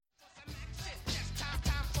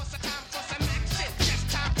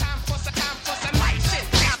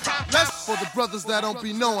brothers that don't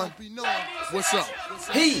be knowing. What's up?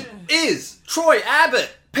 He is Troy Abbott,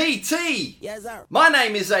 PT. Yes, sir. My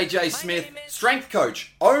name is AJ Smith, strength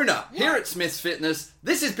coach, owner here at Smith's Fitness.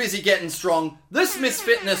 This is Busy Getting Strong, the Smith's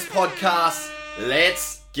Fitness podcast.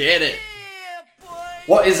 Let's get it.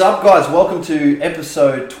 What is up, guys? Welcome to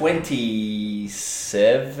episode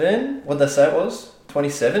 27. What did they say it was?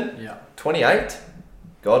 27? Yeah. 28?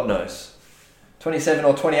 God knows. 27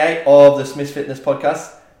 or 28 of the Smith's Fitness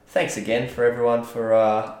podcast. Thanks again for everyone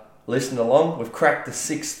for listening along. We've cracked the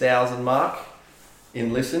 6,000 mark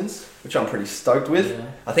in listens, which I'm pretty stoked with. Yeah.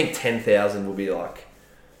 I think 10,000 will be like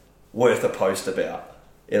worth a post about,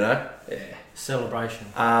 you know? Yeah. Celebration.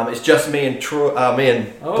 It's just me and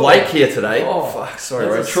Blake here today. Oh, fuck, sorry,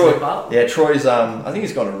 that's bro. a Troy. slip up. Yeah, Troy's. I think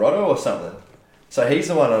he's gone to Roto or something. So he's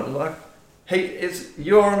the one.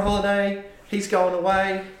 You're on holiday. He's going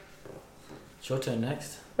away. It's your turn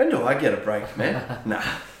next. When do I get a break, man? Nah.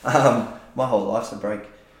 My whole life's a break.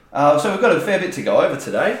 So we've got a fair bit to go over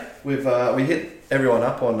today. We hit everyone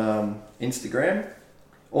up on Instagram.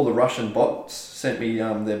 All the Russian bots sent me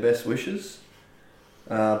their best wishes.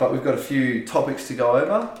 But we've got a few topics to go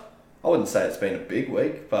over. I wouldn't say it's been a big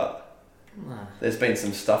week, but there's been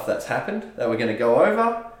some stuff that's happened that we're going to go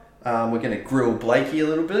over. We're going to grill Blakey a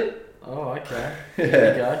little bit. Oh, okay. Yeah.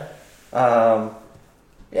 There you go.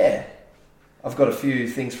 Yeah. I've got a few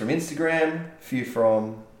things from Instagram, a few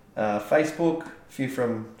from Facebook, a few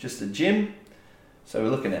from just the gym. So we're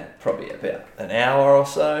looking at probably about an hour or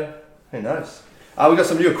so. Who knows? We've got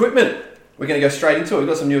some new equipment. We're going to go straight into it. We've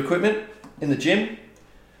got some new equipment in the gym.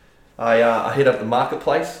 I hit up the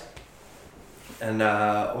marketplace, and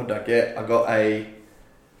what did I get? I got a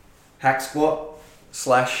hack squat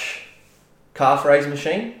 / calf raise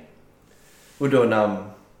machine. We're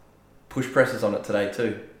doing push presses on it today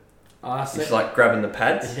too. I see. It's like grabbing the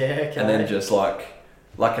pads, Yeah, okay. and then just like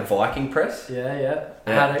a Viking press. Yeah.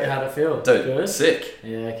 Yeah. How'd it feel? Dude, Good? sick.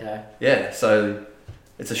 Yeah, okay. Yeah, so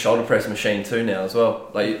it's a shoulder press machine too now as well.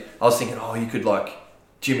 Like I was thinking, you could like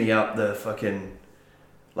jimmy up the fucking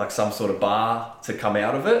like some sort of bar to come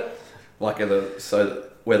out of it, like so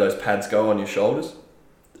where those pads go on your shoulders,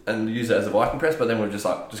 and use it as a Viking press. But then we'll just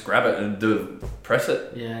grab it and press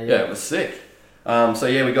it. Yeah. Yeah, it was sick. So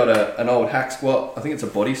yeah, we got an old hack squat. I think it's a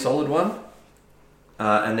body solid one,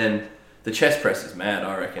 and then the chest press is mad.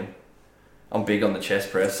 I reckon I'm big on the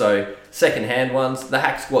chest press. So second hand ones. The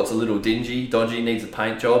hack squat's a little dodgy, needs a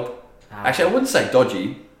paint job. Actually, I wouldn't say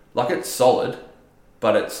dodgy. Like it's solid,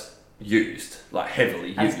 but it's used, like heavily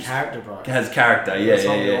used. Has character, bro. It has character,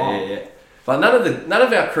 yeah. But none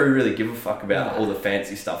of our crew really give a fuck about all the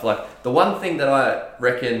fancy stuff. Like the one thing that I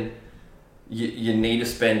reckon you need to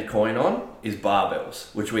spend coin on is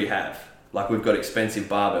barbells, which we have. Like we've got expensive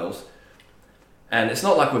barbells, and it's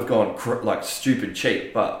not like we've gone like stupid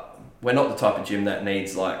cheap, but we're not the type of gym that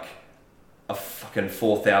needs like a fucking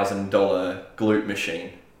 $4,000 glute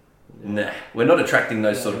machine. Nah, we're not attracting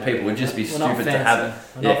those sort of people. We'd just be stupid to have it.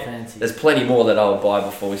 We're not fancy. There's plenty more that I'll buy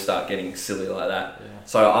before we start getting silly like that. Yeah.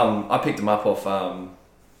 So I picked them up off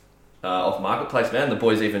Marketplace, man. The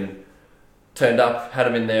boys even turned up, had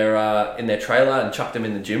them in their trailer, and chucked them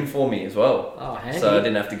in the gym for me as well. Oh, handy. So I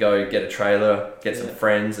didn't have to go get a trailer, get some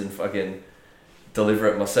friends, and fucking deliver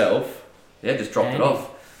it myself. Yeah, just dropped it off.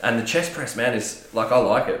 And the chest press, man, is like I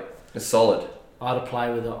like it. It's solid. I had to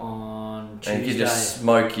play with it on Tuesday. And you just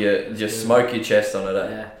smoke your chest on it.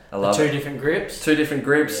 Yeah. I love two it. different grips. Two different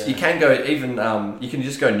grips. Yeah. You can go even. You can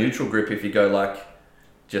just go neutral grip if you go like,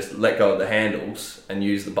 just let go of the handles and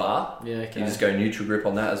use the bar. Yeah. Okay. You just go neutral grip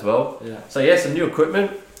on that as well. Yeah. So yeah, some new equipment.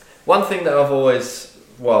 One thing that I've always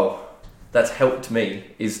that's helped me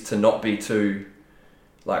is to not be too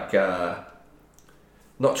like.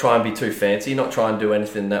 Not try and be too fancy. Not try and do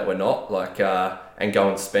anything that we're not like. And go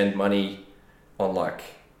and spend money on like,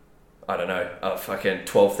 I don't know, a fucking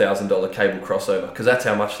 $12,000 cable crossover, because that's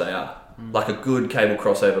how much they are. Like a good cable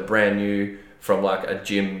crossover, brand new from like a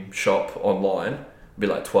gym shop online, would be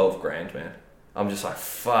like 12 grand, man. I'm just like,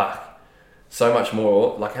 fuck, so much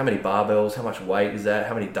more. Like how many barbells, how much weight is that?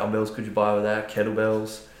 How many dumbbells could you buy with that?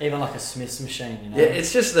 Kettlebells. Even like a Smith's machine, you know? Yeah,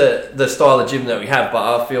 it's just the style of gym that we have,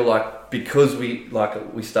 but I feel like because we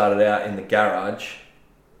started out in the garage,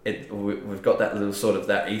 we've got that little sort of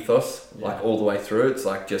that ethos, like all the way through. It's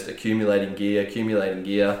like just accumulating gear. At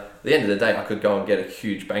the end of the day, I could go and get a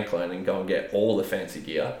huge bank loan and go and get all the fancy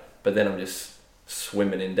gear, but then I'm just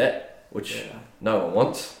swimming in debt, which no one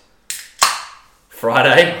wants.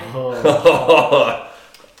 Friday.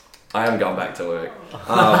 I am going back to work.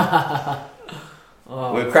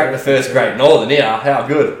 We've cracked the first grade Northern here. How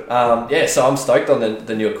good. So I'm stoked on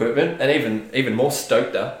the new equipment, and even more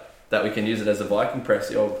stoked that we can use it as a Viking press.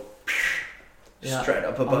 The old Yeah. Straight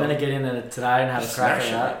up I'm above. going to get in there today and have a crack Smash at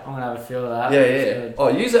it, that. I'm going to have a feel of that. Yeah, It's yeah. good. Oh,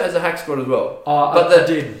 use it as a hack squat as well. Oh, But I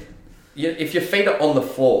did. If your feet are on the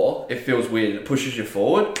floor, it feels weird. It pushes you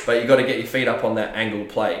forward, but you got to get your feet up on that angled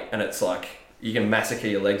plate, and it's like you can massacre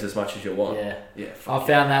your legs as much as you want. Yeah. Yeah. I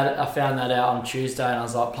found that out on Tuesday, and I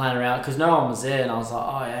was like playing around because no one was there, and I was like,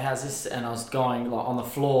 oh yeah, how's this? And I was going like on the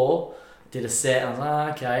floor, did a set, and I was like,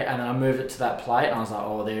 oh, okay, and then I moved it to that plate, and I was like,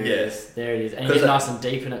 oh, there it is, and you get nice and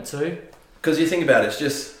deep in it too. Because you think about it, it's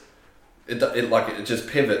just it just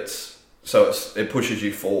pivots, so it pushes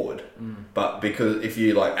you forward. But because if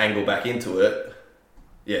you like angle back into it,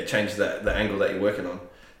 it changes the angle that you're working on.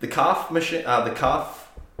 The calf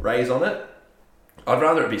raise on it, I'd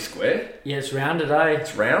rather it be square. Yeah, it's rounded, eh?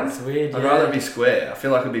 It's round. It's weird. I'd rather it be square. I feel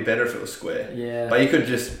like it'd be better if it was square. Yeah. But you could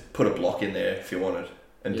just put a block in there if you wanted,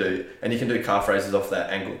 and you can do calf raises off that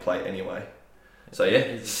angled plate anyway. So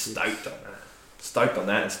yeah, stoked on that. Stoked on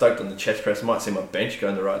that, and stoked on the chest press. Might see my bench go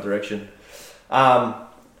in the right direction.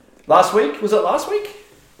 Last week, was it last week?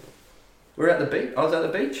 We were at the beach. I was at the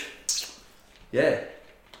beach. Yeah,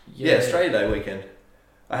 Australia Day weekend.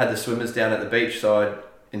 I had the swimmers down at the beach, so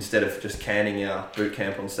instead of just canning our boot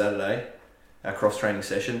camp on Saturday, our cross training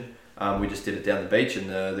session, we just did it down the beach, and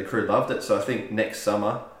the crew loved it. So I think next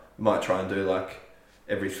summer we might try and do like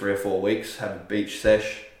every 3 or 4 weeks, have a beach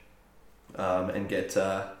sesh, and get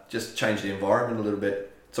just change the environment a little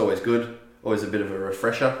bit. It's always good, always a bit of a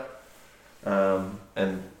refresher.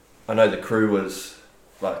 And I know the crew was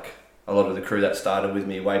like a lot of the crew that started with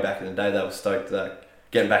me way back in the day. They were stoked that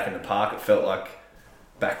getting back in the park. It felt like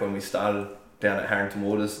back when we started down at Harrington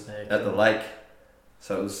Waters at the lake.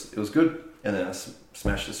 So it was good. And then I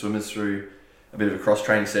smashed the swimmers through a bit of a cross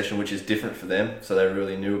training session, which is different for them. So they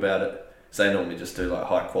really knew about it. So they normally just do like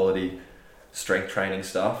high quality strength training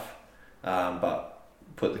stuff, but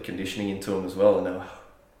put the conditioning into them as well, and they were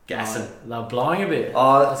gassing. They're blowing a bit.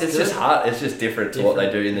 It's just hard. It's just different to what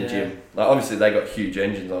they do in the gym. Like obviously they got huge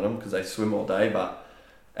engines on them because they swim all day,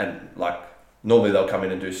 and like normally they'll come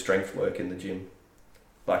in and do strength work in the gym.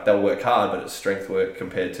 Like they'll work hard, but it's strength work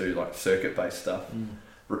compared to like circuit based stuff.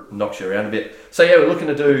 Knocks you around a bit. So yeah, we're looking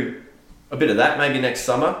to do a bit of that maybe next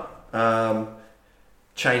summer.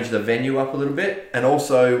 Change the venue up a little bit, and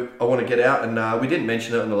also I want to get out and we didn't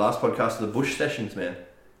mention it in the last podcast, the bush sessions, man.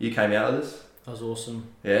 You came out with us. That was awesome.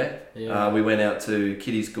 Yeah. We went out to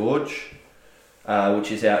Kitty's Gorge,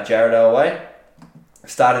 which is out Jarrahdale way.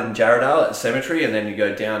 Started in Jarrahdale at the cemetery, and then you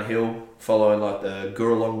go downhill following like the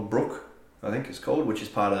Gurulong Brook, I think it's called, which is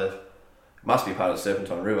must be part of the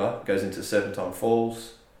Serpentine River. It goes into Serpentine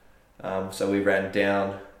Falls. So we ran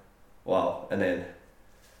down, and then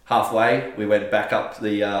halfway we went back up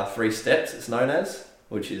the 3 steps, it's known as,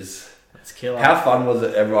 which is... It's killer. How fun was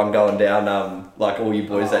it, everyone going down, like all you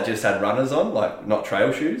boys that just had runners on, like not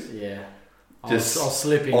trail shoes? Yeah. Just I was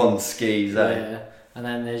slipping. on skis, eh? Yeah. And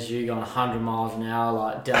then there's you going 100 miles an hour,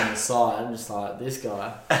 like down the side, and just like, this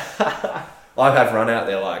guy. I have run out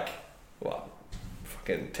there like,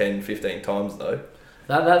 fucking 10, 15 times though.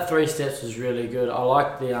 That 3 steps was really good. I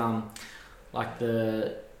like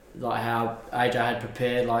how AJ had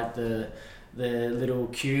prepared like the little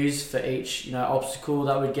cues for each obstacle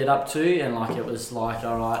that we'd get up to, and like it was like,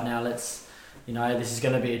 all right, now let's this is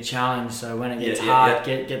going to be a challenge. So when it gets hard,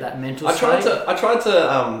 get that mental. I tried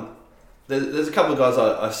to. There's a couple of guys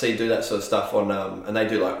I see do that sort of stuff on, and they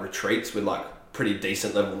do like retreats with like pretty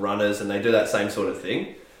decent level runners, and they do that same sort of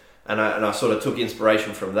thing. And I sort of took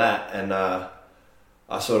inspiration from that, and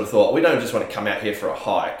I sort of thought, we don't just want to come out here for a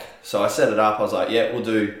hike. So I set it up. I was like,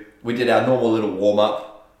 we did our normal little warm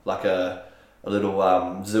up, like a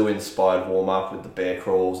little zoo inspired warm up with the bear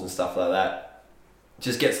crawls and stuff like that.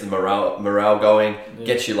 Just gets the morale going,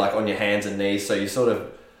 gets you like on your hands and knees. So you're sort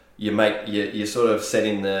of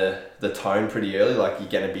setting the tone pretty early. Like you're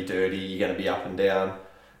going to be dirty, you're going to be up and down.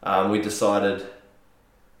 We decided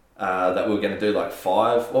that we were going to do like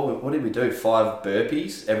 5. What did we do? 5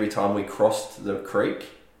 burpees every time we crossed the creek.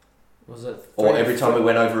 Was it? Or every time we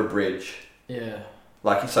went over a bridge. Yeah.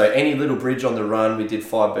 Like, so any little bridge on the run, we did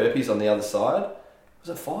 5 burpees on the other side. Was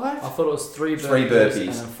it 5? I thought it was 3 burpees. 3 burpees.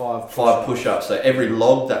 And then 5 push-ups. 5 push-ups. So every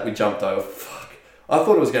log that we jumped over, I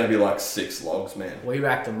thought it was going to be like 6 logs, man. We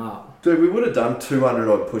racked them up. Dude, we would have done 200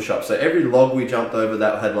 odd push-ups. So every log we jumped over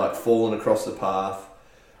that had like fallen across the path.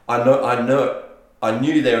 I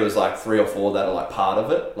knew there was like 3 or 4 that are like part of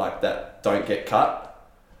it, like that don't get cut.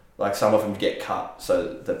 Like some of them get cut,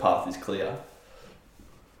 so the path is clear.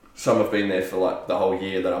 Some have been there for like the whole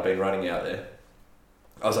year that I've been running out there.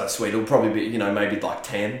 I was like, sweet, it'll probably be, maybe like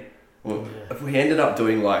 10. Well, if we ended up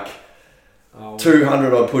doing like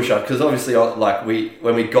 200 odd push-ups, because obviously like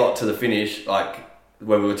when we got to the finish, like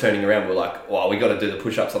when we were turning around, we were like, "Well, we got to do the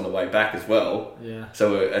push-ups on the way back as well." Yeah.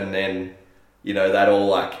 So and then, that all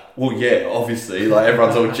like, well, yeah, obviously, like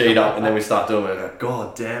everyone's all G'd up, and then we start doing it. Like,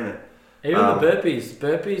 God damn it! Even the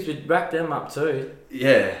burpees, we'd rack them up too.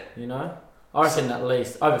 Yeah. I reckon at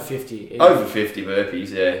least over 50. Over 50 burpees,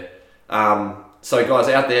 yeah. So guys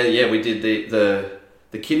out there, we did the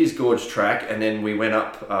Kitty's Gorge track, and then we went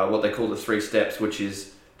up what they call the 3 steps, which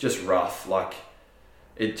is just rough. Like,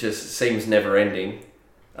 it just seems never ending.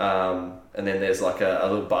 And then there's like a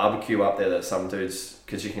little barbecue up there that some dudes,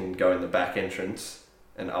 because you can go in the back entrance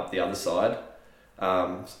and up the other side.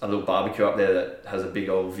 A little barbecue up there that has a big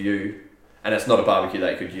old view, and it's not a barbecue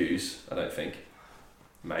they could use, I don't think.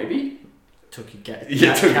 Maybe. Took your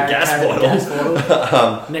gas bottle.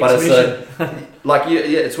 Next but mission.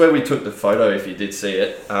 It's where we took the photo. If you did see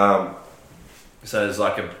it, so there's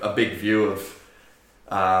like a big view of.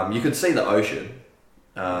 You could see the ocean.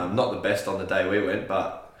 Not the best on the day we went,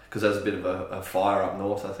 but because there's a bit of a fire up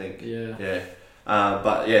north, I think. Yeah.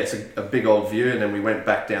 But yeah, it's a big old view, and then we went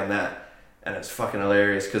back down that, and it's fucking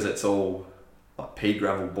hilarious because it's all like pea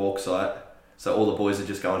gravel bauxite. So all the boys are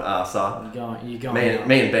just going arse up. You're going.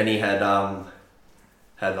 Me and Benny had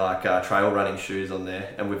like trail running shoes on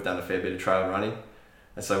there, and we've done a fair bit of trail running,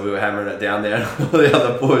 and so we were hammering it down there, and all the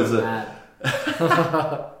other boys are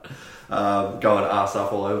going arse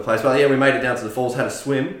up all over the place. But yeah, we made it down to the falls, had a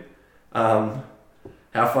swim. How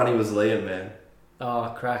funny was Liam, man?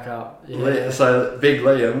 Oh, crack up! Yeah. So big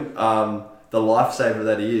Liam, the lifesaver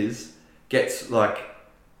that he is, gets like.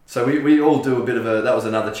 So we all do a bit of that was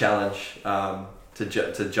another challenge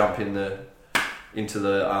to jump into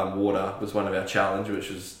the water was one of our challenge, which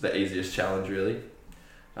was the easiest challenge really.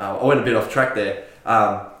 I went a bit off track there.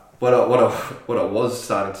 What I was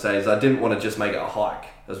starting to say is I didn't want to just make it a hike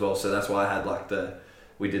as well, so that's why I had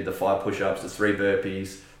we did the 5 push-ups, the 3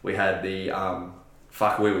 burpees, we had the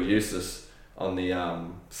we were useless on the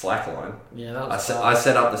slack line. Yeah, that was I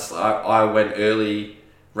set up I went early,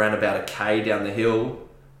 ran about a K down the hill,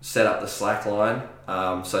 set up the slack line,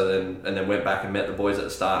 and then went back and met the boys at the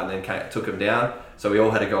start, and then took them down. So we all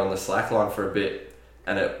had to go on the slack line for a bit,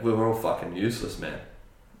 and we were all fucking useless, man.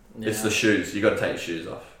 Yeah. It's the shoes. You got to take your shoes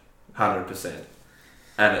off, 100%,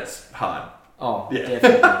 and it's hard. Oh, yeah.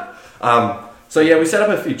 Definitely. So yeah, we set up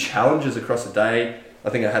a few challenges across the day. I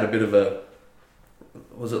think I had a bit of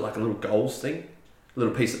was it like a little goals thing, a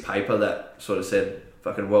little piece of paper that sort of said,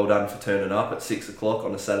 "Fucking well done for turning up at 6 o'clock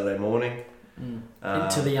on a Saturday morning."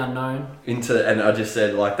 Into the unknown. And I just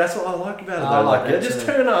said, like, that's what I like about it though. Just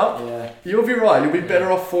turn up. Yeah. You'll be right. You'll be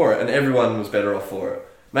better off for it. And everyone was better off for it.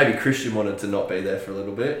 Maybe Christian wanted to not be there for a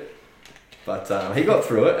little bit, but he got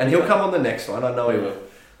through it, and he'll come on the next one. I know he will.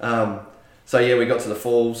 So yeah, we got to the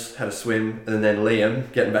falls, had a swim, and then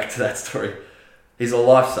Liam, getting back to that story, he's a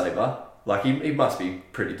lifesaver. Like he must be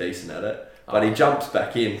pretty decent at it, but he jumps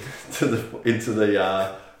back into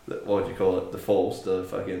the what would you call it? The falls, the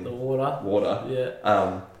water.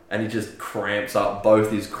 Yeah. And he just cramps up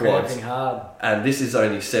both his quads. Cramping hard. And this is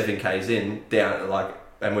only 7Ks in, down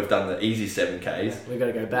and we've done the easy 7Ks. Yeah, we got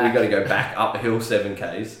to go back. We got to go back uphill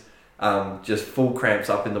 7Ks. Just full cramps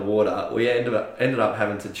up in the water. We ended up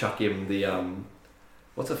having to chuck him the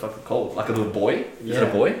what's it fucking called? Like a little buoy? Is it a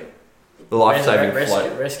buoy? The life-saving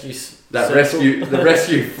float. The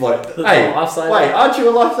rescue float. Hey, wait, aren't you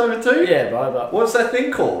a lifesaver too? Yeah, bro. But what's that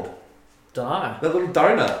thing called? Dunno. That little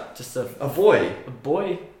donut. Just a buoy. A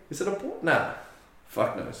buoy. Is it a buoy? Nah.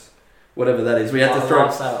 Fuck knows. Whatever that is. We had to throw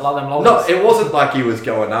it. Like them loggers. No, it wasn't like he was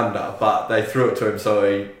going under, but they threw it to him so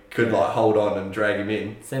he could like hold on and drag him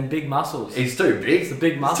in. It's them big muscles. He's too big. It's the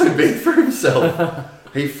big muscles. He's too big for himself.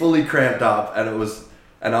 He fully cramped up, and I was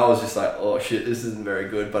just like, oh shit, this isn't very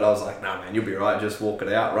good. But I was like, nah man, you'll be right, just walk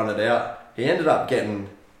it out, run it out. He ended up getting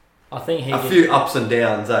few ups and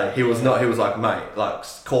downs, eh? He was like, mate, like,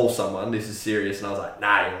 call someone, this is serious. And I was like,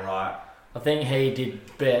 nah, you're right. I think he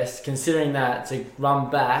did best, considering that, to run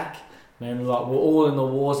back. Man, like, we're all in the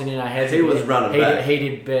wars and in our heads. He was running back. He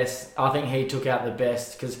did best. I think he took out the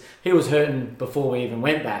best, because he was hurting before we even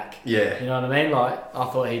went back. Yeah. You know what I mean? Like, I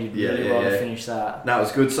thought he did really well to finish that. No, it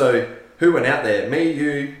was good. So, who went out there? Me,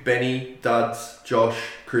 you, Benny, Duds, Josh,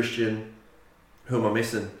 Christian. Who am I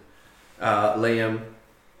missing? Liam.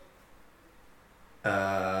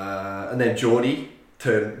 And then Geordie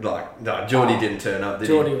turned, like, no, Geordie didn't turn up, did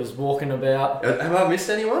he? Geordie was walking about. Have I missed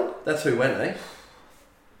anyone? That's who went, eh?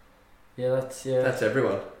 Yeah, That's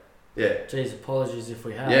everyone. Yeah. Jeez, apologies if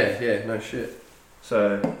we have. Yeah, no shit.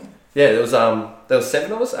 So, yeah, there was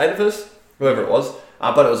 7 of us, 8 of us, whoever it was.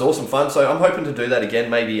 But it was awesome fun. So I'm hoping to do that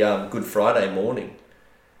again, maybe Good Friday morning.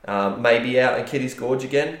 Maybe out in Kitty's Gorge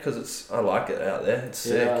again because I like it out there. It's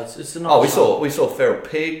sick. Yeah, it's a nice we saw feral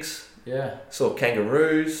pigs. Yeah. Saw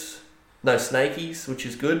kangaroos. No snakies, which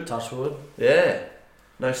is good. Touch wood. Yeah,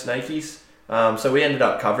 no snakies. So we ended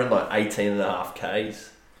up covering like 18.5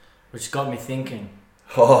 Ks. Which got me thinking.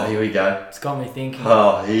 Oh, here we go. It's got me thinking.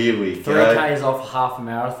 Oh, here we go. 3 Ks off half a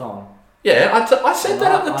marathon. Yeah, I said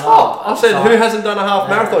that at the top. I said, who hasn't done a half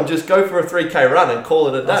marathon? Just go for a 3K run and call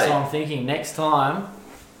it a day. That's what I'm thinking. Next time,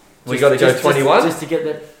 we got to go 21.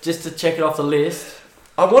 Just to check it off the list.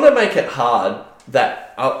 I want to make it hard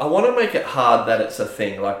that it's a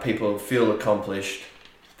thing. Like people feel accomplished.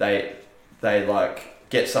 They like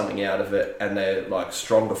get something out of it, and they're like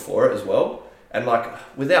stronger for it as well. And like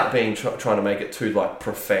without being trying to make it too like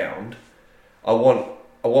profound, I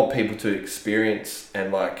want people to experience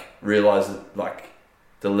and like realize that, like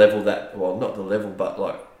the level that, well, not the level, but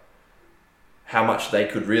like how much they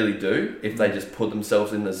could really do if they just put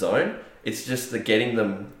themselves in the zone. It's just the getting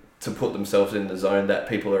them to put themselves in the zone that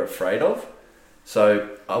people are afraid of.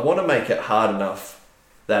 So I want to make it hard enough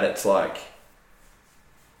that it's like,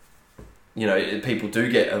 you know, people do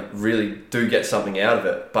get something out of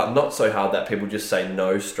it, but not so hard that people just say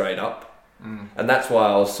no straight up. And that's why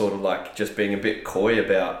I was sort of like just being a bit coy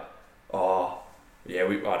about, I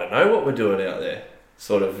don't know what we're doing out there.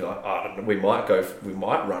 Sort of, I don't know, we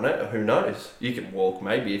might run it, who knows? You can walk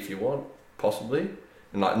maybe if you want, possibly.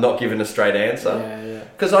 And like not giving a straight answer. Yeah.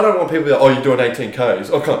 Because I don't want people to go, you're doing 18 Ks.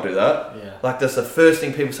 I can't do that. Yeah. Like that's the first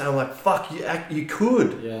thing people say. I'm like, fuck, you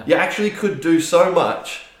could. Yeah. You actually could do so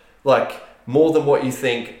much, like more than what you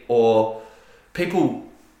think, or people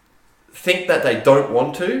think that they don't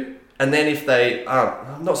want to. And then if they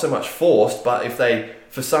aren't, not so much forced, but if they,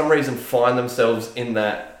 for some reason, find themselves in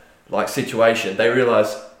that like situation, they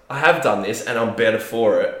realise, I have done this and I'm better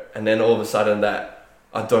for it. And then all of a sudden that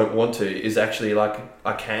I don't want to is actually like,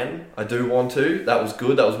 I do want to. That was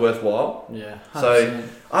good. That was worthwhile. Yeah. 100%. So,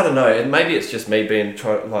 I don't know. And maybe it's just me being,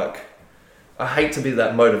 I hate to be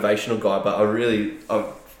that motivational guy, but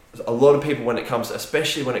a lot of people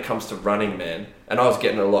especially when it comes to running, man, and I was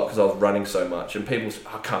getting a lot because I was running so much, and people say,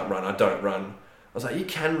 I can't run, I don't run. I was like, you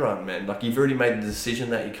can run, man. Like, you've already made the decision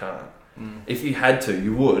that you can't. If you had to,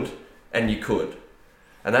 you would, and you could.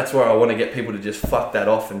 And that's where I want to get people to just fuck that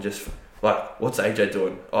off and just, like, what's AJ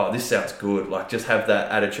doing? Oh, this sounds good. Like, just have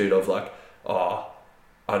that attitude of like,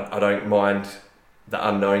 I don't mind the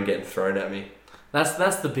unknown getting thrown at me.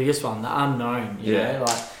 That's the biggest one, the unknown, you Yeah. know,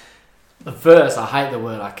 like, at first, I hate the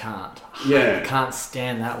word I can't. Yeah. I can't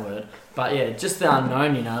stand that word. But yeah, just the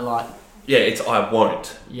unknown, you know, like... Yeah, it's I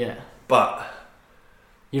won't. Yeah. But...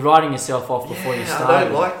 You're writing yourself off before you start. I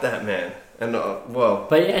don't like that, man. And,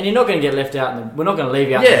 and you're not going to get left out, we're not going to leave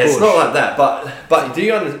you out in the bush. Yeah, it's not like that. But do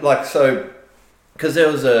you understand, like, so... Because there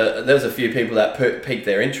was a few people that piqued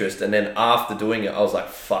their interest, and then after doing it, I was like,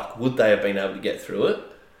 fuck, would they have been able to get through it?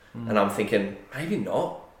 And I'm thinking, maybe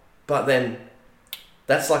not. But then...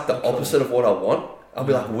 That's like the opposite of what I want. I'll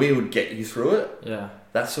be like, we would get you through it. Yeah.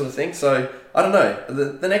 That sort of thing. So, I don't know.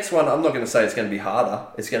 The next one, I'm not going to say it's going to be harder.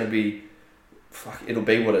 It's going to be, it'll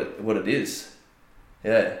be what it is.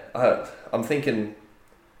 Yeah. I'm thinking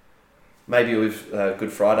maybe with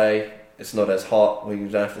Good Friday, it's not as hot. We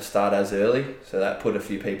don't have to start as early. So that put a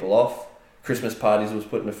few people off. Christmas parties was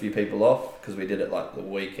putting a few people off because we did it like the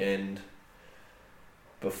weekend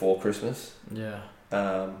before Christmas. Yeah.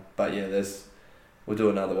 But yeah, we'll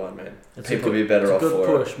do another one, man. People will be better off for it. It's a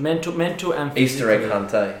good push. Mental and physically. Easter egg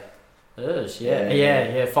hunt, eh?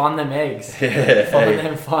 Yeah. Find them eggs. Yeah.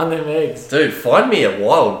 Find them eggs. Dude, find me a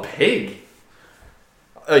wild pig.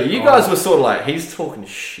 You guys were sort of like, he's talking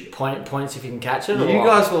shit. Points if you can catch it? You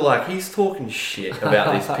guys were like, he's talking shit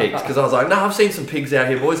about these pigs. Because I was like, no, I've seen some pigs out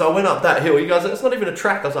here, boys. I went up that hill. You guys, it's not even a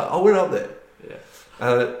track. I was like, I went up there.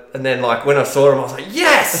 Yeah. And then like when I saw him, I was like,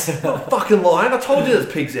 yes! Not fucking lying. I told you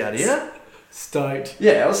there's pigs out here. Stoked.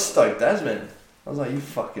 Yeah, I was stoked as, man. I was like, you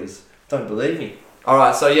fuckers, don't believe me.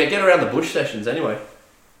 Alright, so yeah, get around the bush sessions anyway.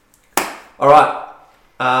 Alright,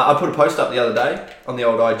 I put a post up the other day on the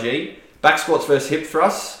old IG. Back squats versus hip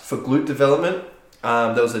thrusts for glute development.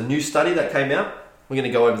 There was a new study that came out. We're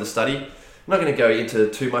going to go over the study. I'm not going to go into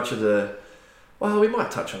too much of we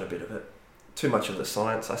might touch on a bit of it. Too much of the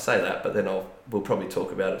science, I say that, but then we'll probably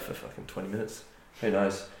talk about it for fucking 20 minutes. Who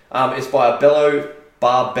knows? It's by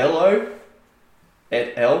Barbello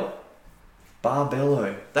et al.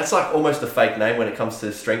 Barbello. That's like almost a fake name when it comes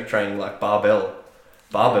to strength training, like barbell.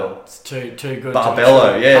 It's too good.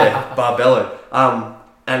 Barbello, yeah. Barbello.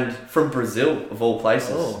 And from Brazil, of all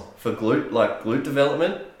places, for glute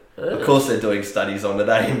development. Of course they're doing studies on it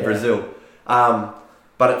in Brazil.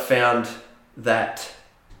 But it found that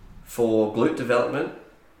for glute development,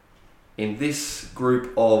 in this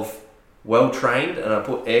group of well-trained, and I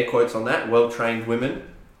put air quotes on that, well-trained women,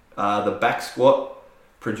 the back squat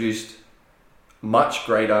produced much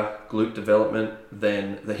greater glute development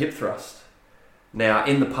than the hip thrust. Now,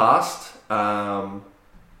 in the past,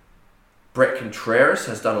 Brett Contreras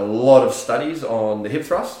has done a lot of studies on the hip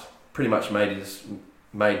thrust. Pretty much made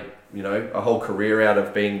a whole career out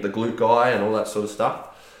of being the glute guy and all that sort of stuff.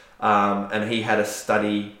 And he had a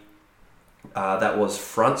study that was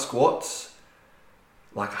front squats,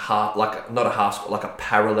 not a half squat, like a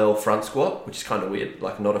parallel front squat, which is kind of weird,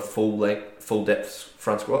 like not a full depth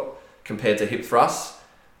front squat compared to hip thrusts,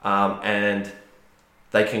 and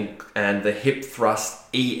the hip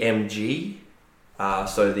thrust EMG,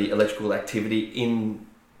 so the electrical activity in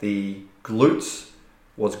the glutes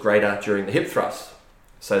was greater during the hip thrust.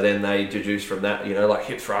 So then they deduced from that, like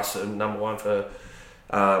hip thrusts are number one for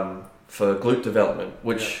glute development,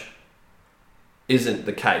 which isn't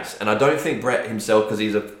the case. And I don't think Brett himself, because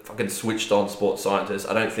he's a fucking switched on sports scientist,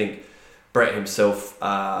 I don't think Brett himself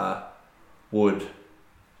would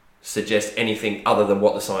suggest anything other than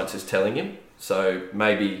what the science is telling him. So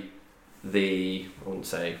maybe the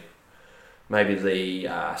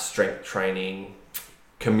strength training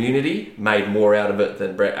community made more out of it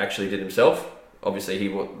than Brett actually did himself. Obviously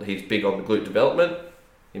he's big on the glute development.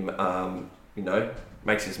 He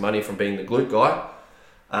makes his money from being the glute guy.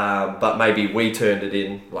 But maybe we turned it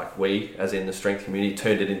in, like we, as in the strength community,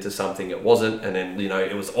 turned it into something it wasn't, and then,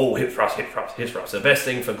 it was all hip thrust, the best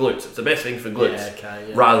thing for glutes, it's the best thing for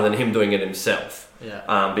glutes, rather than him doing it himself.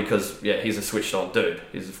 Yeah. Because, he's a switched on dude.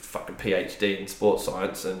 He's a fucking PhD in sports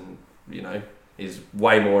science, and, he's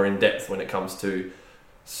way more in depth when it comes to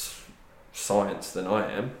science than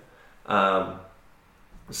I am.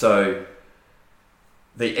 So,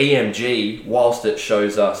 the EMG, whilst it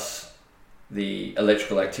shows us the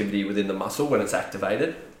electrical activity within the muscle when it's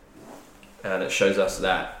activated, and it shows us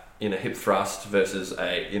that in a hip thrust versus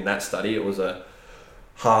in that study it was a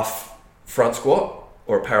half front squat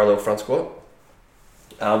or a parallel front squat,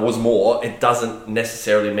 was more. It doesn't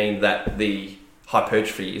necessarily mean that the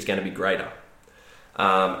hypertrophy is going to be greater,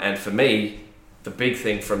 and for me the big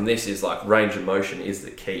thing from this is like range of motion is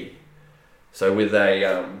the key. So with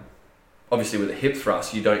obviously with a hip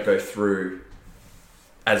thrust you don't go through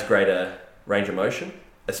as great a range of motion,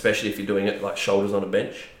 especially if you're doing it like shoulders on a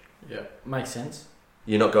bench. Yeah, makes sense.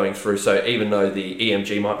 You're not going through, so even though the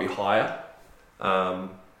EMG might be higher, I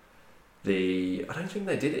don't think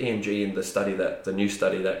they did EMG in the new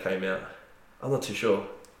study that came out. I'm not too sure.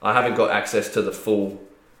 I haven't got access to the full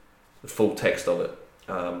text of it.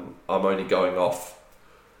 I'm only going off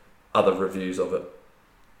other reviews of it.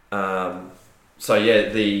 So yeah,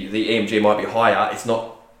 the EMG might be higher. It's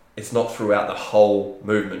not throughout the whole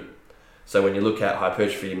movement. So when you look at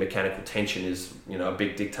hypertrophy, mechanical tension is, a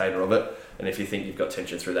big dictator of it. And if you think you've got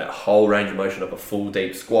tension through that whole range of motion of a full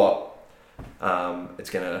deep squat, it's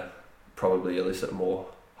going to probably elicit more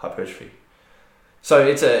hypertrophy. So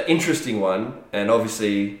it's an interesting one. And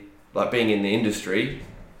obviously, like being in the industry,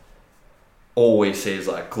 all we see is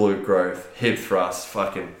like glute growth, hip thrust,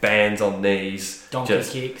 fucking bands on knees, donkey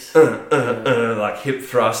kicks, like hip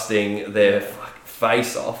thrusting their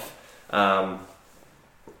face off.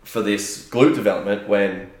 For this glute development,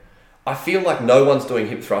 when I feel like no one's doing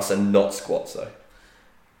hip thrusts and not squats though.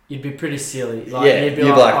 You'd be pretty silly. You'd be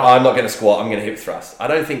like, I'm not going to squat, I'm going to hip thrust. I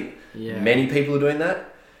don't think many people are doing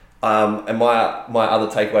that. And my other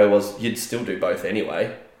takeaway was you'd still do both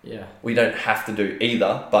anyway. Yeah. We don't have to do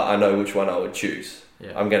either, but I know which one I would choose.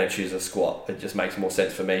 Yeah. I'm going to choose a squat. It just makes more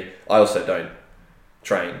sense for me. I also don't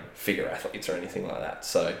train figure athletes or anything like that.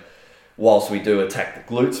 So whilst we do attack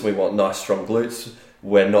the glutes, we want nice strong glutes,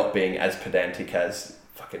 we're not being as pedantic as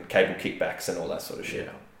fucking cable kickbacks and all that sort of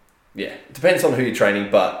shit. Yeah. It depends on who you're training,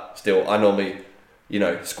 but still, I normally,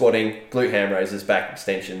 squatting, glute ham raises, back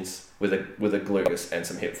extensions with a glute and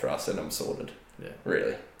some hip thrusts, and I'm sorted. Yeah.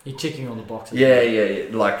 Really. You're ticking all the boxes. Yeah.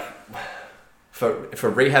 Like, for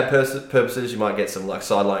rehab purposes, you might get some like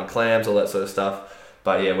sideline clams, all that sort of stuff.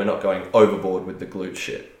 But yeah, we're not going overboard with the glute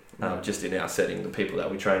shit. Just in our setting, the people that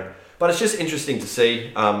we train. But it's just interesting to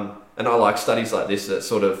see. And I like studies like this that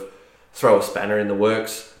sort of throw a spanner in the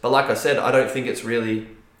works. But like I said, I don't think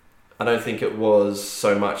it was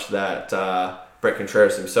so much that Brett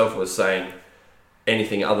Contreras himself was saying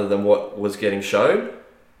anything other than what was getting shown.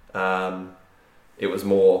 It was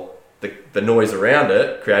more the noise around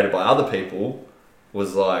it created by other people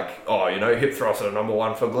was like, hip thrusts are number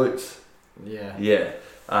one for glutes. Yeah. Yeah.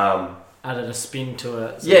 Added a spin to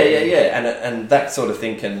it. Yeah. And that sort of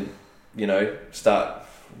thing can, start,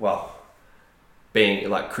 being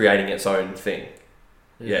like creating its own thing.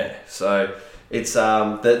 Yeah. So It's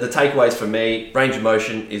the takeaways for me. Range of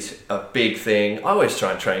motion is a big thing. I always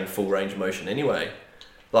try and train full range of motion anyway.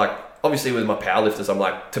 Like obviously with my powerlifters, I'm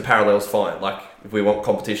like to parallel's fine. Like if we want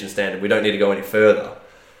competition standard, we don't need to go any further.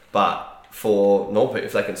 But for normal people,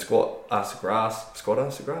 if they can squat ass to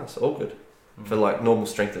grass, all good. For like normal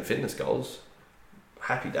strength and fitness goals,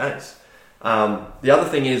 happy days. The other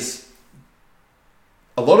thing is,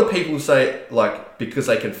 a lot of people say like because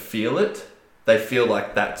they can feel it, they feel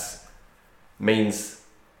like that's means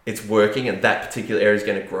it's working and that particular area is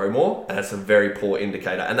going to grow more, and that's a very poor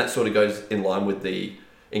indicator. And that sort of goes in line with the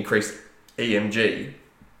increased EMG.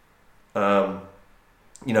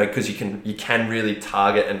 Because you can really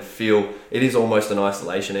target and feel. It is almost an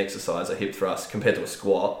isolation exercise, a hip thrust, compared to a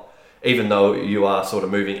squat, even though you are sort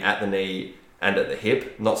of moving at the knee and at the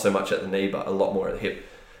hip, not so much at the knee, but a lot more at the hip.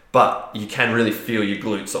 But you can really feel your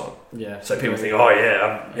glutes on. Yeah. So people think, oh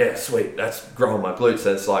yeah, sweet, that's growing my glutes.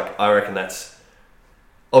 And it's like, I reckon that's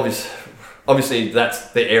obviously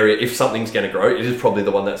that's the area. If something's going to grow, it is probably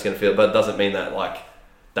the one that's going to feel. But it doesn't mean that like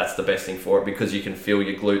that's the best thing for it, because you can feel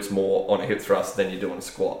your glutes more on a hip thrust than you do on a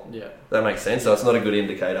squat. Yeah. That makes sense. So it's not a good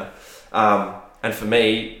indicator. And for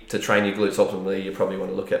me, to train your glutes optimally, you probably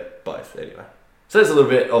want to look at both anyway. So there's a little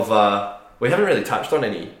bit of, we haven't really touched on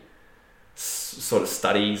any sort of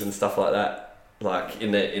studies and stuff like that, like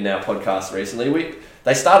in our podcast recently.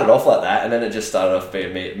 They started off like that, and then it just started off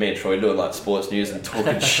being me and Troy doing like sports news and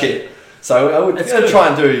talking shit. So I would try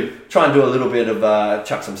and do a little bit of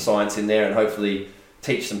chuck some science in there, and hopefully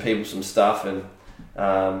teach some people some stuff, and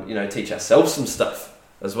teach ourselves some stuff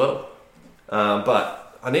as well.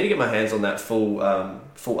 But I need to get my hands on that full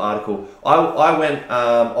article. I went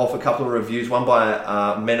off a couple of reviews. One by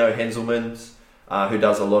Menno Henselmans, who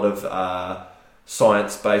does a lot of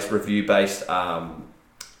science-based, review-based,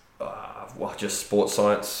 just sports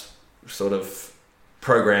science sort of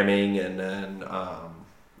programming, and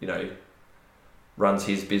runs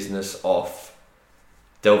his business off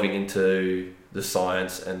delving into the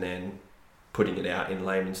science and then putting it out in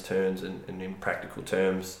layman's terms and in practical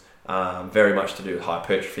terms. Very much to do with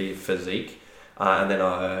hypertrophy, physique. And then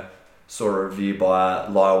I saw a review by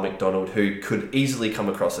Lyle McDonald, who could easily come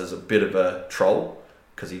across as a bit of a troll,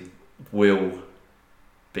 because he will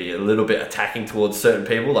be a little bit attacking towards certain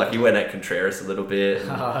people. Like he went at Contreras a little bit.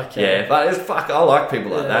 Okay. Yeah, but I like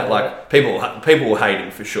people like that. Like people will hate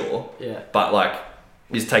him for sure. Yeah. But like,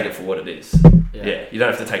 you just take it for what it is. Yeah. You don't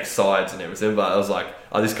have to take sides and everything. But I was like,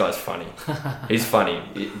 oh, this guy's funny. He's funny,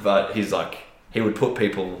 but he's like, he would put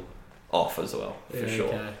people off as well, for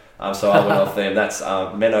sure. Okay. So I went off them. That's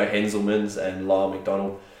Menno Henselmans and Lyle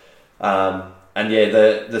McDonald.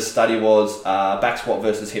 The study was back squat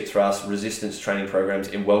versus hip thrust resistance training programs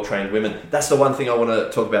in well-trained women. That's the one thing I want to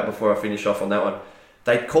talk about before I finish off on that one.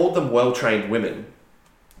 They called them well-trained women,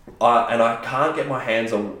 and I can't get my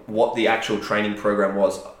hands on what the actual training program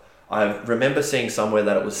was. I remember seeing somewhere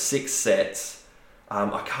that it was 6 sets.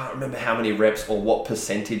 I can't remember how many reps or what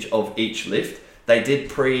percentage of each lift. They did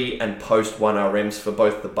pre and post 1RMs for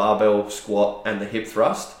both the barbell squat and the hip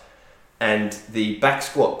thrust. And the back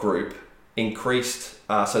squat group increased,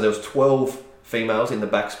 so there was 12 females in the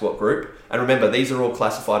back squat group. And remember, these are all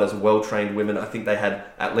classified as well-trained women. I think they had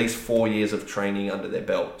at least 4 years of training under their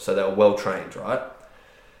belt. So they were well-trained, right?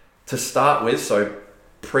 To start with, so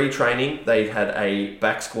pre-training, they had a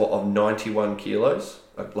back squat of 91 kilos,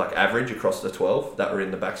 like average across the 12 that were in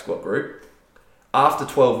the back squat group. After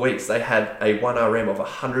 12 weeks, they had a 1RM of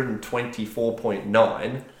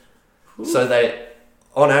 124.9. So they,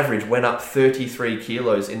 on average, went up 33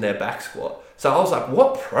 kilos in their back squat. So I was like,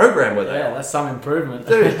 what program were they on? Yeah, that's some improvement.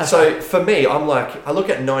 Dude, so for me, I'm like, I look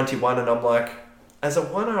at 91 and I'm like, as a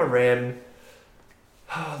 1RM,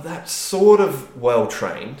 that's sort of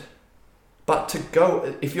well-trained. But to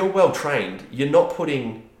go, if you're well-trained, you're not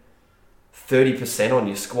putting 30% on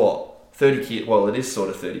your squat. Well, it is sort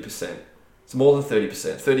of 30%. It's more than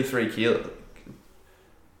 30%. 33 kilos.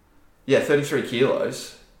 Yeah, 33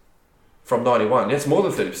 kilos from 91. Yeah, it's more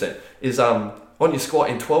than 30%. Is on your squat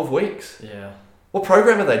in 12 weeks. Yeah. What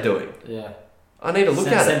program are they doing? Yeah. I need to look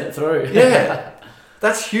at it. Send it through. Yeah.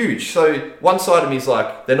 That's huge. So one side of me is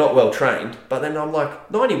like, they're not well trained, but then I'm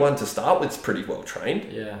like, 91 to start with is pretty well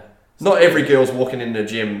trained. Yeah. Not every girl's walking in the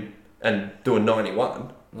gym and doing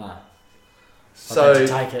 91. No. So to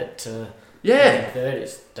take it to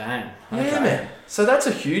 30s. Damn. Okay. Yeah, man. So that's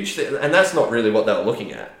a huge thing, and that's not really what they were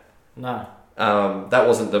looking at. No. That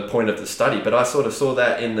wasn't the point of the study, but I sort of saw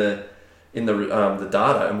that in the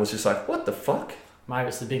data and was just like, what the fuck? Maybe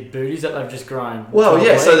it's the big booties that they've just grown. Well,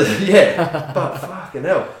 yeah. So but fucking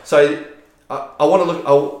hell. So I want to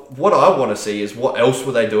look. What I want to see is what else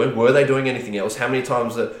were they doing? Were they doing anything else? How many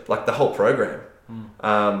times? Like the whole program.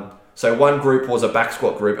 So one group was a back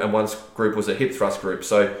squat group and one group was a hip thrust group.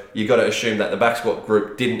 So you got to assume that the back squat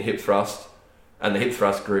group didn't hip thrust and the hip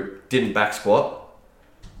thrust group didn't back squat.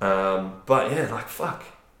 But yeah, like fuck.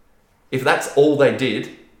 If that's all they did,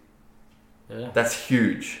 that's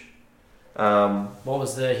huge. What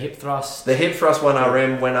was the hip thrust? The hip thrust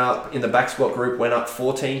 1RM went up, in the back squat group went up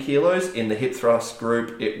 14 kilos. In the hip thrust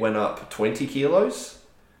group, it went up 20 kilos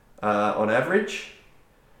on average.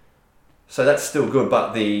 So that's still good,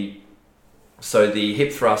 but the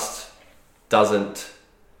hip thrust doesn't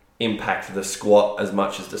impact the squat as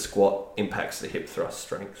much as the squat impacts the hip thrust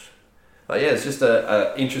strength. But yeah, it's just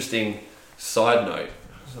a interesting side note.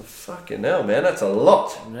 So fucking hell, man, that's a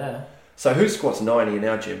lot. Yeah. So who squats 90 in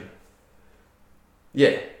our gym?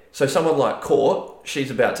 Yeah. So someone like Court, she's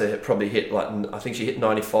about to probably hit like, I think she hit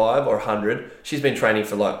 95 or 100. She's been training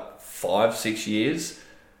for like 5-6 years.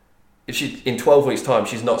 If she in 12 weeks' time,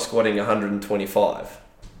 she's not squatting 125.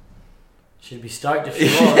 She'd be stoked if she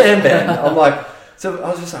was. Yeah, man. I'm like, so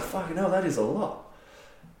I was just like, fucking hell, that is a lot.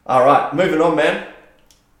 All right, moving on, man.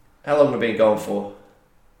 How long have we been going for?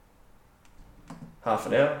 Half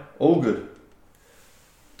an hour? All good.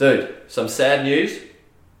 Dude, some sad news.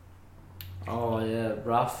 Oh, yeah,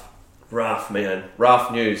 rough, man.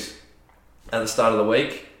 Rough news. At the start of the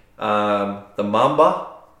week, the Mamba,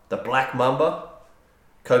 the Black Mamba,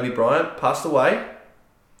 Kobe Bryant, passed away.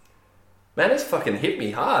 Man, it's fucking hit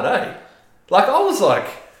me hard, eh? Like, I was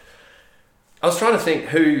trying to think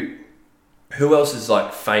who else is,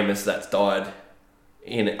 like, famous that's died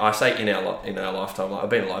in our lifetime. Like, I've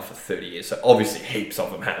been alive for 30 years, so obviously heaps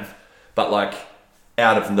of them have. But, like,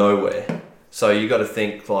 out of nowhere. So you got to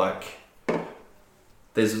think, like,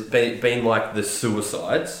 there's been like the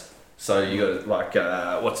suicides. So you got like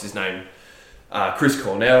what's his name, Chris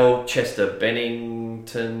Cornell, Chester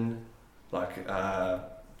Bennington, like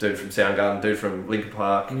dude from Soundgarden, dude from Linkin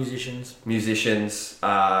Park, musicians,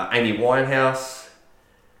 Amy Winehouse.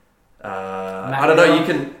 Mac I don't know.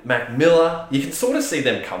 Miller. Mac Miller. You can sort of see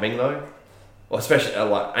them coming though, or especially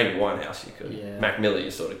like Amy Winehouse. You could. Yeah. Mac Miller,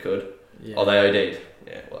 you sort of could. Yeah. Oh, they OD'd.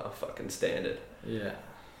 Yeah. Well, fucking standard. Yeah.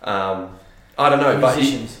 I don't know,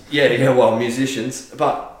 musicians. Well, musicians.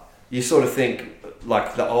 But you sort of think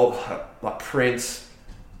like the old, like Prince.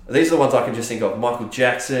 These are the ones I can just think of. Michael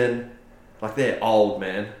Jackson, like they're old,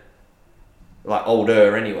 man. Like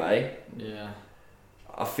older anyway. Yeah.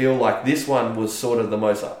 I feel like this one was sort of the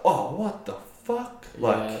most like, oh, what the fuck?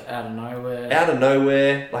 Like out of nowhere. Out of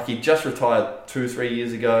nowhere. Like he just retired 2-3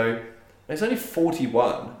 years ago. He's only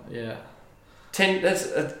 41. Yeah. 10.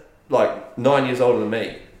 That's like 9 years older than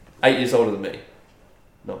me. 8 years older than me.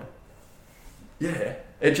 9. Yeah.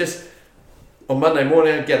 It just, on Monday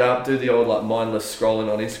morning I'd get up, do the old like mindless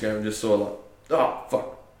scrolling on Instagram and just sort of like, oh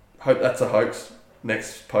fuck, hope that's a hoax.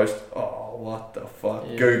 Next post, oh what the fuck,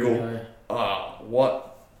 Yeah, Google, oh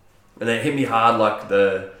what, and it hit me hard like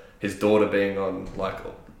his daughter being on like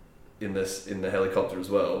in the helicopter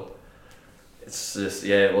as well. It's just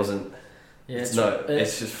it wasn't. Yeah,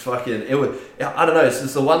 it's just fucking. It was. I don't know. It's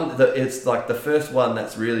just the one that it's like the first one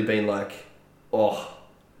that's really been like,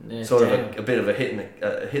 sort of a bit of a hit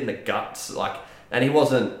in the guts. Like, and he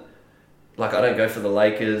wasn't like, I don't go for the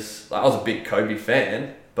Lakers. Like, I was a big Kobe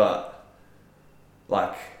fan, but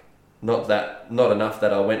like not enough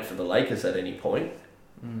that I went for the Lakers at any point.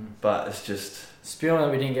 But it's just spewing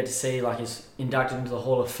that we didn't get to see like he's inducted into the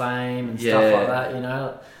Hall of Fame and stuff like that. You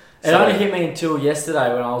know. It only hit me until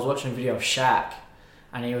yesterday when I was watching a video of Shaq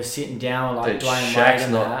and he was sitting down with like Dwayne Wade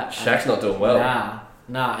and that. Shaq's not doing well.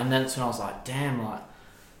 Nah. And that's when I was like, damn, like,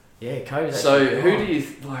 yeah, Kobe's So who do you,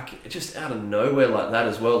 like, just out of nowhere like that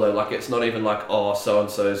as well though? Like, it's not even like, oh,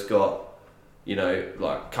 so-and-so's got, you know,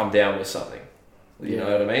 like, come down with something. You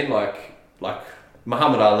know what I mean? Like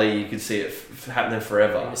Muhammad Ali, you could see it happening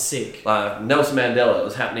forever. He was sick. Like Nelson Mandela, it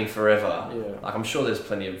was happening forever. Yeah. Like I'm sure there's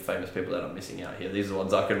plenty of famous people that I'm missing out here. These are the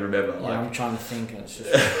ones I can remember. Yeah, like, I'm trying to think. And it's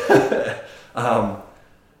just.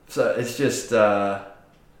 So it's just.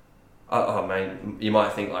 Oh man, you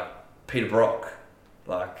might think like Peter Brock,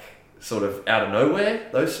 like sort of out of nowhere.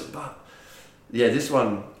 But yeah, this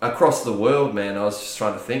one across the world, man. I was just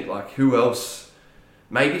trying to think like who else.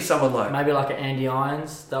 Maybe someone like... Maybe like an Andy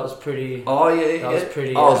Irons. That was pretty... Oh, yeah. That was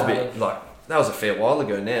pretty... I was a bit like... That was a fair while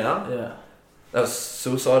ago now. Yeah. That was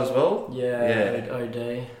suicide as well? Yeah.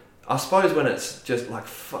 OD. I suppose when it's just like,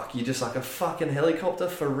 fuck, you're just like a fucking helicopter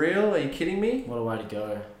for real? Are you kidding me? What a way to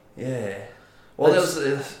go. Yeah. Well, there was...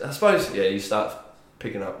 I suppose, you start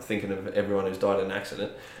picking up, thinking of everyone who's died in an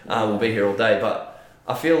accident. We'll be here all day. But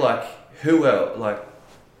I feel like who else... Like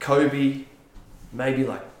Kobe... maybe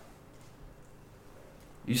like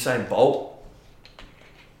Usain Bolt,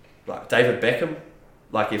 like David Beckham.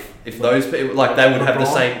 Like if those people, like they would have the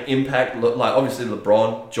same impact. Like obviously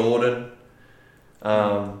LeBron, Jordan.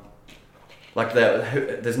 Like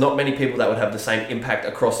there's not many people that would have the same impact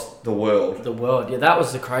across the world. The world, yeah, that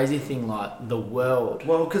was the crazy thing. Like the world.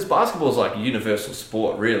 Well, because basketball is like a universal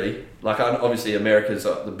sport, really. Like obviously America's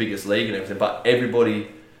the biggest league and everything, but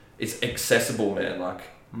everybody, it's accessible, man. Like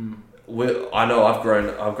I know I've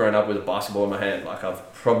grown up with a basketball in my hand. Like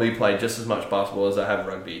I've probably played just as much basketball as I have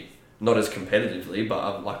rugby. Not as competitively, but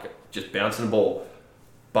I'm like just bouncing the ball.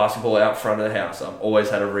 Basketball out front of the house. I've always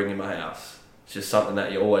had a ring in my house. It's just something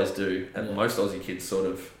that you always do. And most Aussie kids sort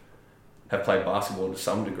of have played basketball to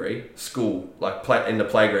some degree. School, like in the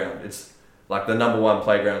playground. It's like the number one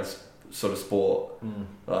playground sort of sport.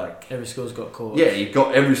 Like every school's got courts. Yeah,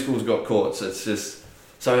 every school's got courts. It's just...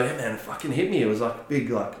 So, yeah, man, it fucking hit me. It was like big,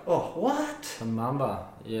 like, oh, what? The Mamba,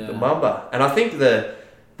 yeah. The Mamba. And I think the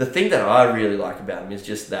thing that I really like about him is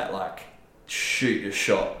just that, like, shoot your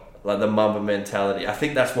shot, like the Mamba mentality. I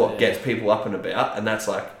think that's what gets people up and about, and that's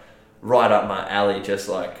like right up my alley. Just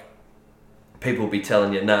like people be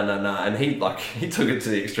telling you, nah, and he took it to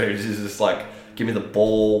the extremes. He's just like, give me the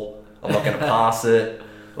ball, I'm not going to pass it.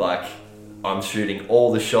 Like I'm shooting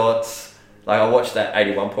all the shots. Like I watched that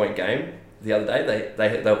 81-point game the other day.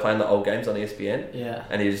 They were playing the old games on ESPN. Yeah.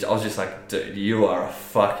 And I was just like, dude, you are a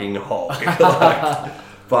fucking hog. Like,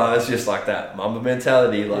 but it's just like that Mamba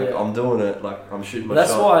mentality. Like I'm doing it. Like I'm shooting my shot.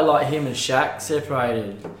 That's why like him and Shaq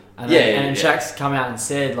separated. And Shaq's come out and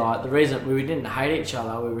said like the reason we didn't hate each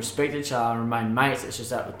other, we respect each other and remain mates. It's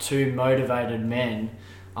just that we're two motivated men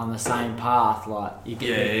on the same path. Like we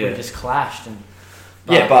just clashed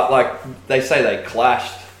but like they say they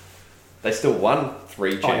clashed, they still won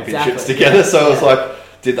 3 championships together. Yeah. So it's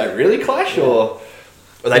like, did they really clash or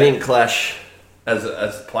they didn't clash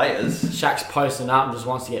as players? Shaq's posting up and just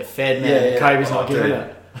wants to get fed, man. Kobe's not giving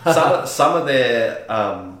it. some of their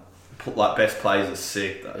like best players are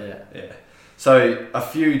sick though. Yeah. So a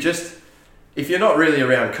few, just if you're not really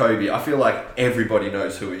around Kobe, I feel like everybody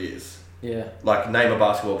knows who he is. Yeah. Like name a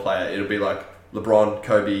basketball player, it'll be like LeBron,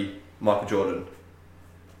 Kobe, Michael Jordan,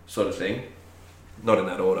 sort of thing. Not in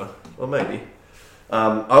that order, or maybe.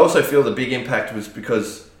 I also feel the big impact was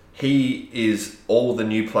because he is all the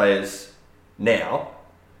new players now,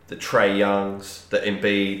 the Trae Youngs, the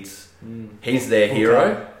Embiids. He's their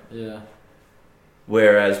hero. Yeah.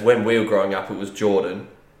 Whereas when we were growing up, it was Jordan.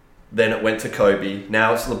 Then it went to Kobe.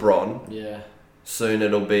 Now it's LeBron. Yeah. Soon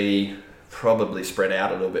it'll be probably spread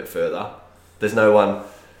out a little bit further. There's no one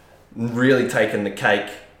really taking the cake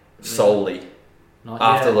solely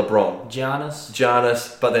after LeBron.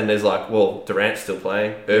 Giannis. But then there's like, well, Durant's still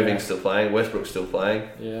playing. Irving's still playing. Westbrook's still playing.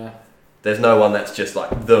 Yeah. There's no one that's just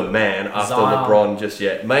like the man after Zion. LeBron just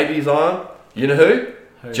yet. Maybe Zion. You know who?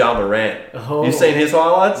 Ja Morant. Oh. You've seen his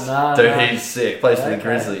highlights? No, Dude, he's sick. Plays for the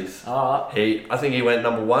Grizzlies. Alright. I think he went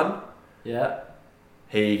number 1. Yeah.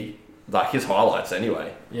 He, like his highlights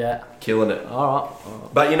anyway. Yeah. Killing it. Alright.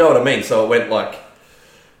 But you know what I mean? So it went like,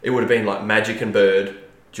 it would have been like Magic and Bird,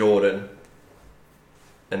 Jordan,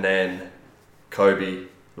 and then Kobe,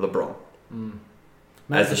 LeBron.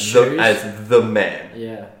 As the man.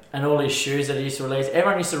 Yeah. And all his shoes that he used to release.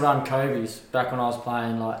 Everyone used to run Kobe's back when I was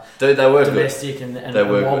playing like Dude, they were domestic good. and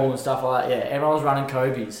wobble and stuff like that. Yeah, everyone was running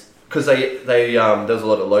Kobe's. Because they there was a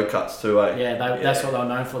lot of low cuts too, eh? Yeah, that's what they were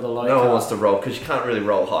known for, the low cut. No one wants to roll, because you can't really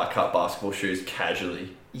roll high cut basketball shoes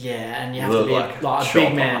casually. Yeah, and you have to be like a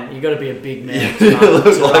big man. You got to be a big man. You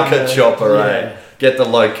look like a chopper, eh? Get the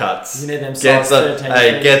low cuts. You need them size 13.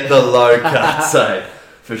 Hey, get the low cuts, eh?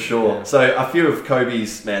 For sure. Yeah. So a few of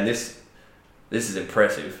Kobe's, man, this is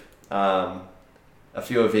impressive. A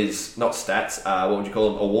few of his, not stats, what would you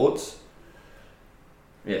call them? Awards?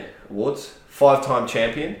 Yeah, awards. 5-time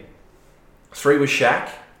champion. 3 with Shaq.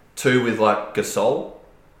 2 with like Gasol.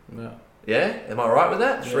 Yeah, am I right with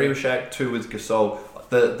that? 3 with Shaq, 2 with Gasol.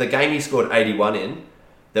 The game he scored 81 in,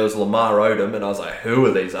 there was Lamar Odom, and I was like, who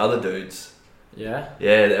are these other dudes? Yeah?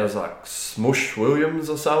 Yeah, there was like Smush Williams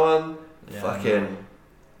or someone.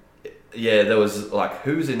 Yeah, there was like,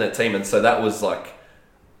 who's in that team? And so that was like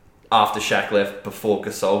after Shaq left, before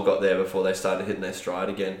Gasol got there, before they started hitting their stride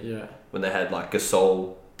again. Yeah. When they had like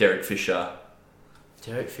Gasol, Derek Fisher.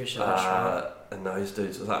 That's right. And those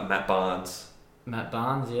dudes, it was like Matt Barnes,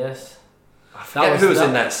 yes. I forget who was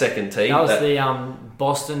in that second team. That was the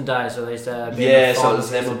Boston days, or at least so it was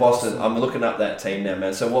them in Boston. I'm looking up that team now,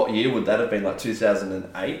 man. So what year would that have been? Like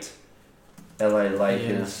 2008? LA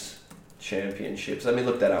Lakers championships. Let me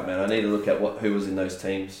look that up, man. I need to look at who was in those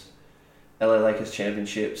teams. LA Lakers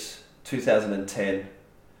championships, 2010.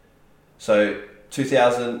 So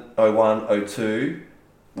 2001, 02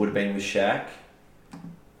 would have been with Shaq.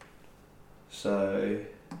 So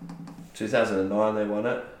 2009 they won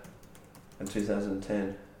it, and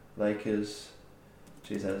 2010 Lakers.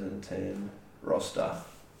 2010 roster.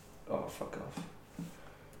 Oh, fuck off.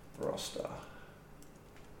 Roster.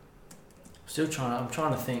 I'm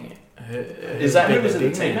trying to think. Is that who was in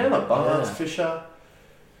the team now? Like Barnes, Fisher,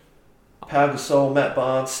 Pau Gasol, Matt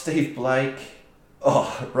Barnes, Steve Blake,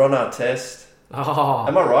 Ron Artest. Oh.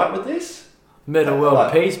 Am I right with this? Meta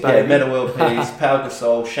World Peace, baby. Yeah, Meta World Peace, Pau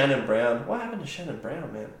Gasol, Shannon Brown. What happened to Shannon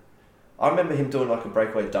Brown, man? I remember him doing like a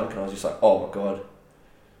breakaway dunk and I was just like, oh my god.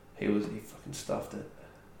 He fucking stuffed it.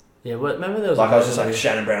 Yeah, remember there was I was just like,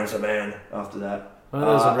 Shannon Brown's a man after that.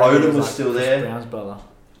 Odom was still there. Brown's brother.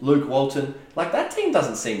 Luke Walton. Like, that team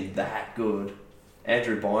doesn't seem that good.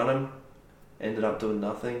 Andrew Bynum ended up doing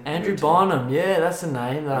nothing. Andrew Bynum, yeah, that's the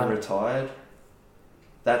name. And retired.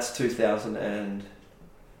 That's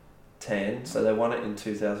 2010, so they won it in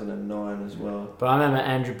 2009 as well. But I remember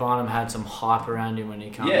Andrew Bynum had some hype around him when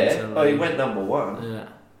he came into the league. He went number one. Yeah.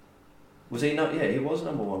 Was he not? Yeah, he was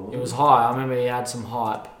number one. It was high. I remember he had some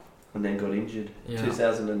hype. And then got injured. Yeah.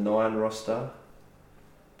 2009 roster.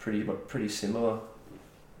 Pretty similar.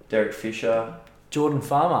 Derek Fisher. Jordan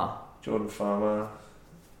Farmer.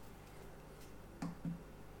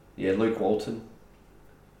 Yeah, Luke Walton.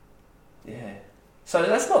 Yeah. So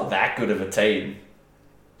that's not that good of a team.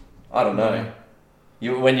 I don't know.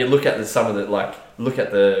 When you look at look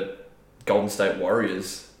at the Golden State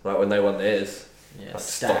Warriors, like when they won theirs. Yeah,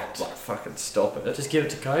 stacked. Fucking stop it. Just give it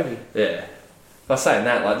to Kobe. Yeah. By saying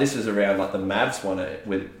that, like, this was around, like, the Mavs won it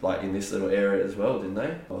with, like, in this little area as well, didn't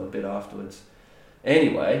they? Or a bit afterwards.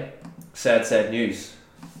 Anyway, sad news.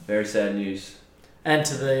 Very sad news. And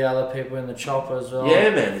to the other people in the chopper as well. Yeah,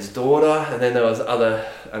 man, his daughter, and then there was another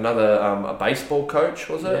a baseball coach,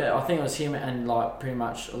 was it? Yeah, I think it was him and, like, pretty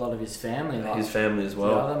much a lot of his family. Like, his family as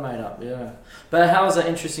well. The other made up, yeah. But how was that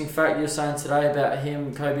interesting fact you were saying today about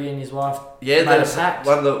him, Kobe and his wife? Yeah, made a pact?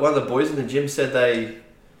 One of the boys in the gym said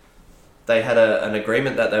they had an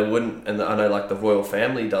agreement that they wouldn't, and I know, like, the royal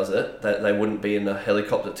family does it, that they wouldn't be in a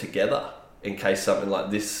helicopter together in case something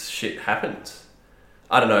like this shit happens.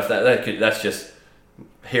 I don't know if that's just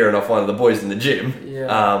hearing off one of the boys in the gym.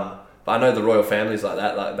 Yeah. But I know the royal families like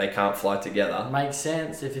that, like, they can't fly together. Makes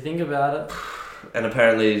sense if you think about it. And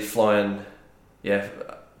apparently he's flying, there's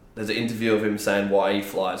an interview of him saying why he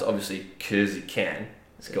flies, obviously because he can.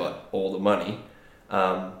 He's got all the money.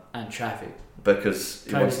 And traffic. Because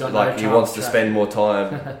he wants to spend more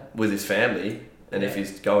time with his family, and if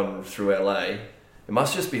he's going through LA, it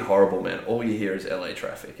must just be horrible, man. All you hear is LA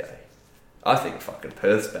traffic, eh? I think fucking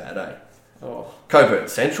Perth's bad, eh? Oh. Coburn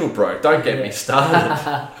Central, bro. Don't get me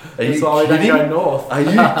started. Are you why kidding? We don't go north. Are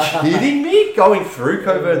you kidding me? Going through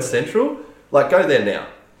Coburn Central? Like, go there now.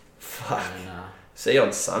 Fuck. Nah. See you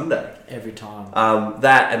on Sunday. Every time.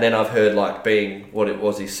 That, and then I've heard, like, being what it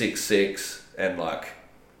was, he's 6'6", and, like,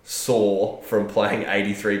 sore from playing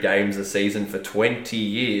 83 games a season for 20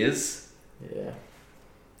 years. Yeah.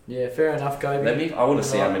 Yeah, fair enough, Kobe. I want to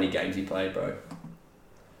see how many games he played, bro.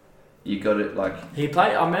 You got it, like... He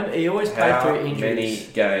played... I remember he always played through injuries. How many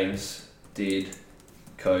games did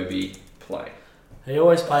Kobe play? He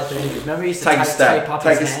always played through injuries. Remember he used to tape up his hand?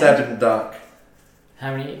 Take a stab in the dark.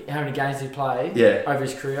 How many games did he play? Yeah. Over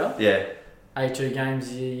his career? Yeah. 82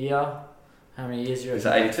 games a year. How many years you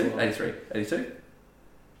reckon? Is it 82? 83? 82?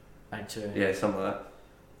 82. Yeah, something like that.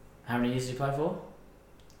 How many years did he play for?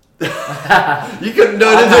 You couldn't...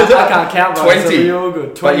 I can't count, bro. 20. So you're all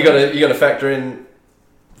good. 20. But you got to factor in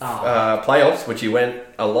playoffs, which he went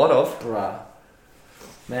a lot of. Bruh.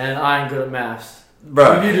 Man, I ain't good at maths.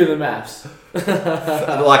 Bro. You do the maths. Like,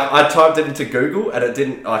 I typed it into Google and it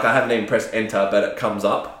didn't... Like, I haven't even pressed enter, but it comes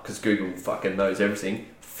up because Google fucking knows everything.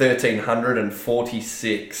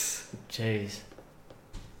 1,346. Jeez.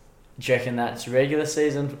 Do you reckon that's regular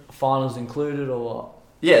season finals included or what?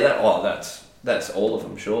 Yeah, that's all of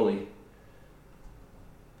them, surely.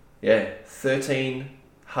 Yeah,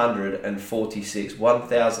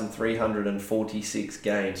 1,346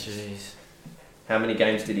 games. Jeez. How many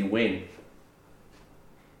games did he win?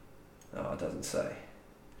 Oh, it doesn't say.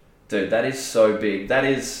 Dude, that is so big. That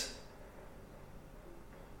is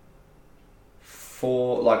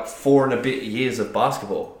four and a bit years of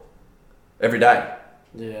basketball. Every day.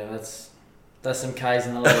 Yeah, that's some K's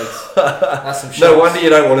in the legs. That's some shots. No wonder you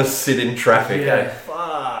don't want to sit in traffic. Yeah. Eh?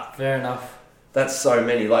 Fuck. Fair enough. That's so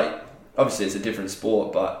many. Like, obviously it's a different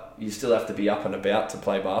sport, but you still have to be up and about to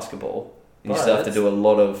play basketball. You still have to do a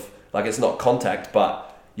lot of... Like, it's not contact,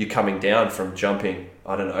 but you're coming down from jumping,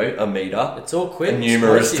 I don't know, a metre. It's all quick.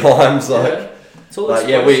 Numerous times. Like, It's all like,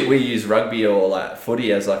 yeah, explosive. we use rugby or like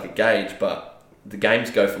footy as like a gauge, but the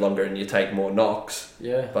games go for longer and you take more knocks.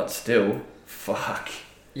 Yeah. But still, fuck.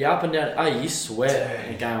 Yeah, up and down. Oh, you sweat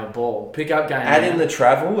in a game of ball. Pick up game. Add in the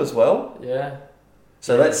travel as well. Yeah.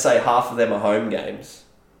 So let's say half of them are home games.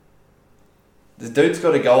 The dude's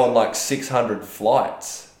got to go on like 600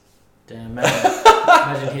 flights. Damn,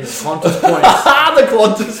 imagine his Qantas points. The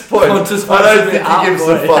Qantas points. Qantas points I don't would be think he gives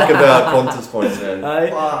a up, fuck about Qantas points, man. Hey?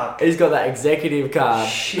 Fuck. He's got that executive card.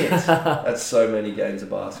 Shit. That's so many games of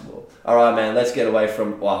basketball. Alright, man, let's get away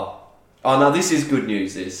from... Wow. Oh, no, this is good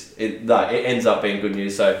news, this. It ends up being good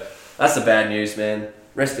news, so that's the bad news, man.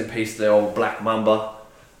 Rest in peace to the old Black Mamba.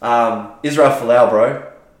 Israel Folau, bro.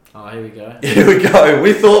 Oh, here we go. Here we go.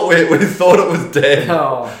 We thought it was dead.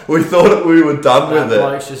 Oh, We thought we were done with that it.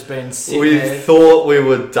 bloke's just been sitting We there. thought we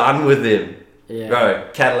were done with him. Yeah. Bro,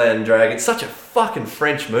 Catalan Dragon. Such a fucking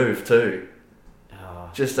French move, too. Oh,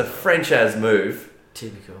 Just a French-as move.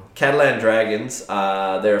 typical. Catalan Dragons,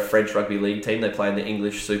 they're a French rugby league team. They play in the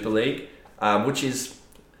English Super League, which is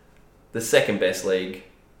the second best league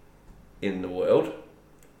in the world,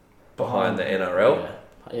 behind the NRL.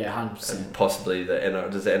 Yeah, 100%. And possibly the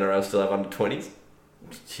NRL. Does the NRL still have under 20s?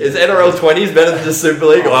 Is NRL 20s better than the Super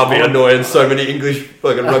League? Oh, I'll be annoying so many English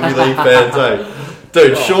fucking rugby league fans, eh?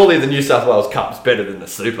 Dude, surely the New South Wales Cup's better than the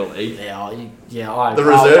Super League. Yeah, The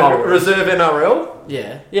reserve NRL?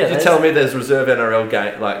 Yeah. You tell me there's reserve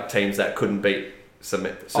NRL teams that couldn't beat some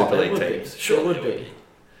Super League teams. Sure, it would be.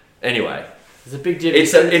 Anyway, There's a big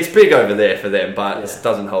difference. it's big over there for them, but Yeah. it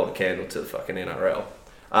doesn't hold a candle to the fucking NRL.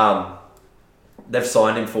 They've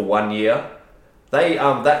signed him for 1 year. They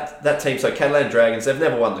that team, so Catalan Dragons, they've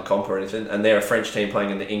never won the comp or anything, and they're a French team playing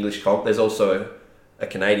in the English comp. There's also a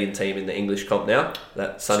Canadian team in the English comp now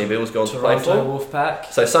that Sonny Bill's gone to play for. Toronto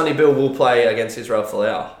Wolfpack. So Sonny Bill will play against Israel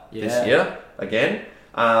Folau this year again.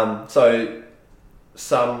 So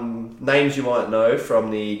some names you might know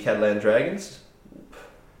from the Catalan Dragons: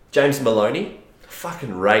 James Maloney.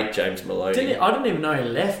 Fucking rate James Maloney. I didn't even know he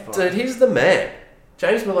left, bro. Dude, he's the man.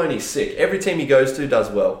 James Maloney's sick. Every team he goes to does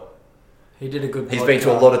well. He did a good. He's been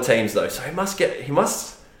to a lot of teams though, so he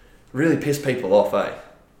must really piss people off, eh?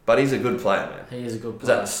 But he's a good player, man. He is a good Is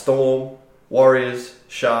player. that Storm, Warriors,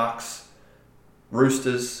 Sharks,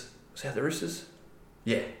 Roosters? Is that the Roosters?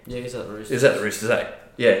 Yeah. Yeah, he's at the Roosters. Is that the Roosters, eh?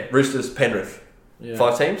 Yeah, Roosters, Penrith. Yeah.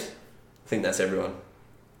 5 teams? I think that's everyone.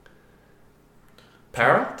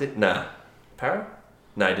 Para? Para?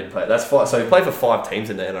 No, he didn't play. That's 5. So he played for 5 teams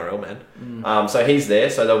in the NRL, man. So he's there,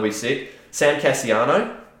 so they'll be sick. Sam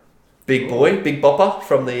Cassiano, big boy, big bopper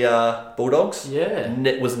from the Bulldogs.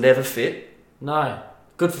 Yeah. Was never fit. No.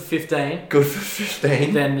 Good for 15. Good for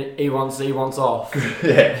 15. Then he wants off.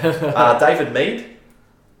 Yeah. David Mead,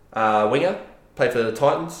 winger, played for the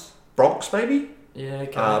Titans, Bronx maybe. Yeah.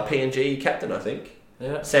 Okay. PNG captain, I think.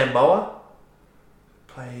 Yeah. Sam Moa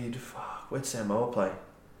played. Where'd Sam Moa play?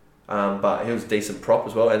 But he was a decent prop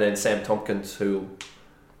as well. And then Sam Tompkins, who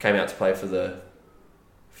came out to play for the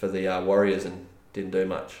Warriors and didn't do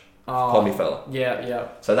much. Pommy fella. Yeah.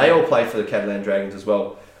 So they all play for the Catalan Dragons as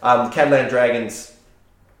well. The Catalan Dragons,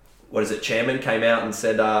 chairman came out and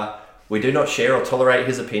said, we do not share or tolerate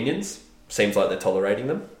his opinions. Seems like they're tolerating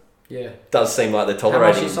them. Yeah. Does seem like they're How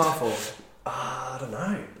tolerating much he signed for? I don't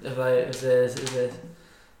know.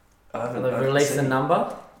 Have they released the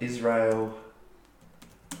number? Israel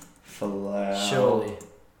Folau. Surely.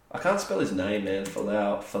 I can't spell his name, man.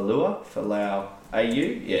 Folau. AU?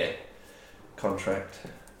 Yeah. Contract.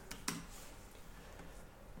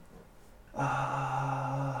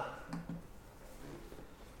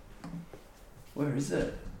 Where is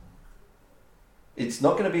it? It's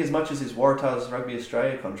not going to be as much as his Waratahs Rugby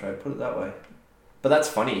Australia contract, put it that way. But that's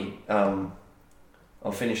funny. I'll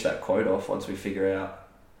finish that quote off once we figure out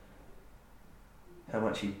how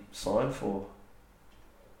much he signed for.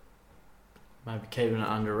 Maybe keeping it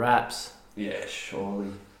under wraps. Yeah,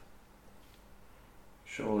 surely.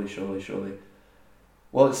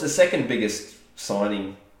 Well, it's the second biggest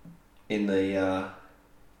signing in the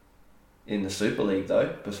Super League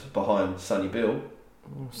though, behind Sonny Bill.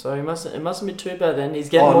 So it mustn't be too bad then. He's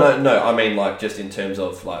getting no. I mean, like, just in terms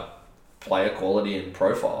of like player quality and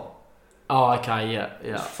profile. Oh, okay,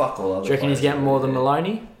 yeah. Fuck all other. Do you reckon he's players getting more over than there.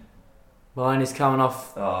 Maloney? Maloney's coming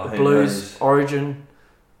off the who Blues knows? Origin.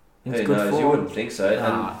 Who It's knows? good You form. wouldn't think so.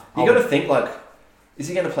 Nah, and you got to think, like, is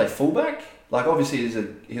he going to play fullback? Like, obviously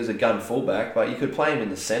he was a gun fullback, but you could play him in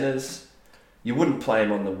the centres. You wouldn't play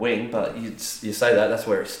him on the wing, but you say that's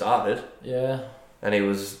where he started. Yeah. And he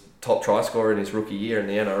was top try scorer in his rookie year in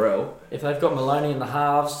the NRL. If they've got Maloney in the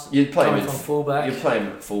halves, You'd play him coming from fullback. You'd play him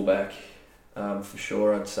at fullback. for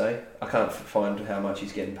sure, I'd say. I can't find how much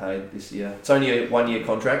he's getting paid this year. It's only a 1-year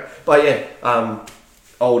contract. But yeah,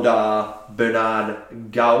 old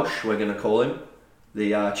Bernard Gauch, we're going to call him,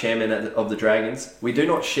 the chairman of the Dragons. We do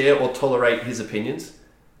not share or tolerate his opinions.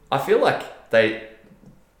 I feel like they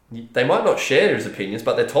might not share his opinions,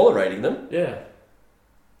 but they're tolerating them. Yeah.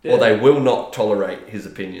 Or they will not tolerate his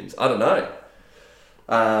opinions. I don't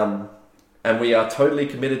know. And we are totally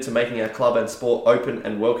committed to making our club and sport open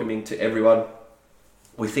and welcoming to everyone.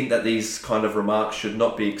 We think that these kind of remarks should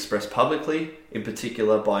not be expressed publicly, in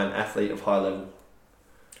particular by an athlete of high level.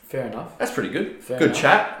 Fair enough. That's pretty good. Fair good enough.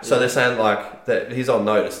 Chat. So Yeah. they're saying like that he's on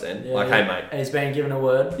notice then. Yeah, like, hey mate. He's been given a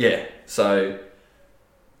word. Yeah. So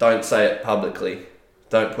don't say it publicly.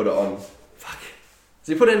 Don't put it on. Fuck. Does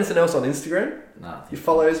he put anything else on Instagram? No. You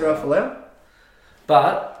follow Israel Folau?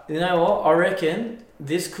 But you know what? I reckon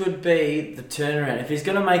this could be the turnaround. If he's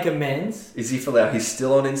going to make amends, Is he Folau? He's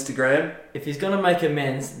still on Instagram. if he's going to make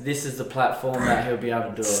amends, this is the platform that he'll be able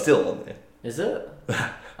to do it. Still on there. Is it?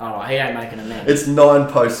 Alright, he ain't making amends. It's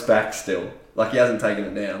 9 posts back still. Like he hasn't taken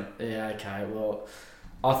it down. Yeah, okay, well,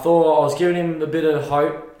 I thought I was giving him a bit of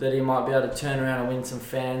hope that he might be able to turn around and win some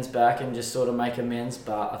fans back and just sort of make amends,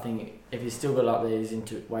 but I think if he's still got it up there, he's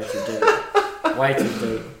into way too deep. Way too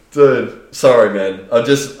deep. Dude, sorry man. I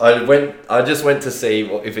just went to see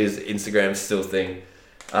if his Instagram's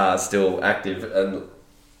still active, and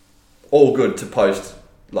all good to post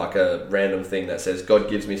like a random thing that says God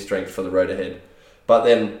gives me strength for the road ahead. But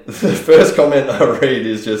then the first comment I read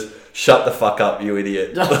is just shut the fuck up, you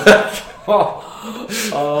idiot. Oh.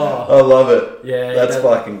 I love it. Yeah, that's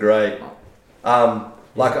fucking great.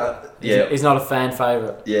 He's not a fan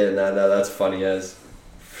favourite. Yeah, no, that's funny as.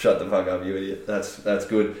 Shut the fuck up, you idiot. That's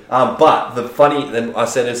good. But the funny, then I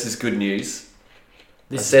said this is good news.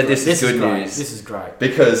 This is good news. This is great.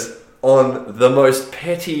 Because on the most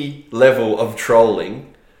petty level of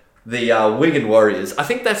trolling, the Wigan Warriors, I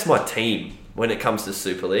think that's my team when it comes to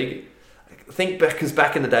Super League. I think because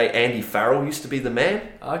back in the day, Andy Farrell used to be the man.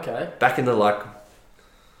 Okay. Back in the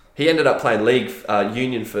he ended up playing league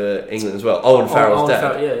union for England as well. Owen Farrell's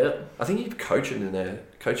dad. Yeah. I think he's coaching the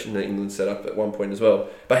England setup at one point as well.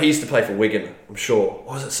 But he used to play for Wigan, I'm sure.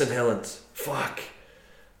 Or was it St Helens? Fuck.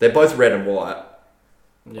 They're both red and white.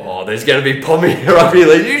 Yeah. Oh, there's going to be Pommy Rugby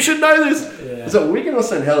League. You should know this. Yeah. Is it Wigan or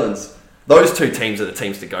St Helens? Those two teams are the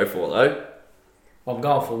teams to go for, though. I'm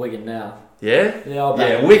going for Wigan now. Yeah?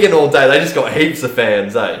 Yeah, Wigan all day. They just got heaps of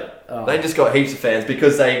fans, eh? Oh. They just got heaps of fans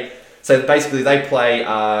because they play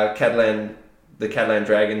the Catalan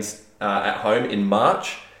Dragons at home in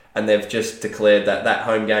March, and they've just declared that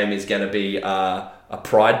home game is going to be a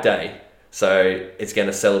Pride Day. So it's going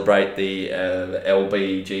to celebrate the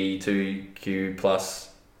LBG2Q plus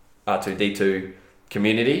R2D2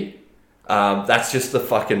 community. That's just the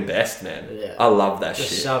fucking best, man. Yeah. I love that just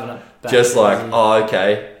shit. Shoving it back. Just like, oh,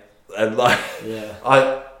 okay. And like, yeah.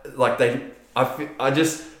 I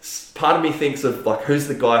just, part of me thinks of like, who's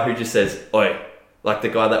the guy who just says, oi, like the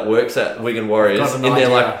guy that works at Wigan Warriors in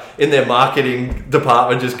their marketing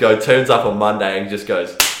department, turns up on Monday and just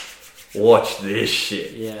goes, watch this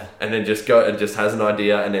shit. Yeah. And then just has an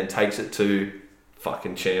idea and then takes it to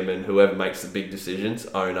fucking chairman, whoever makes the big decisions,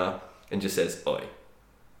 owner, and just says, oi,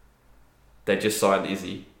 they just signed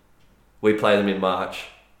Izzy. We play them in March.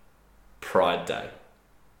 Pride Day.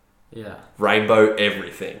 Yeah. Rainbow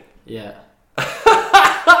everything. Yeah.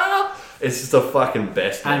 It's just the fucking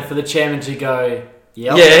best, man. And for the chairman to go,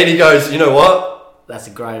 yep. Yeah, and he goes, you know what? That's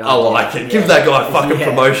a great idea. I like it. Give that guy a fucking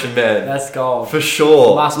promotion, man. That's gold. For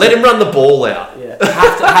sure. Let him run the ball out. Yeah.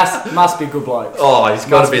 Must be good bloke. Oh, he's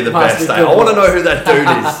got to be the best. I want to know who that dude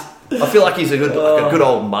is. I feel like he's a good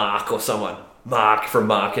old Mark or someone. Mark from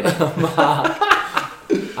marketing. Mark.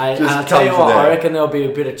 I'll tell you what, I reckon there'll be a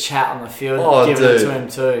bit of chat on the field given it to him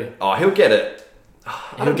too. Oh, he'll get it.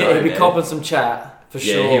 He'll be copping some chat, for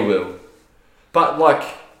sure. Yeah, he will. But like,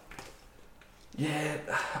 yeah,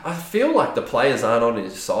 I feel like the players aren't on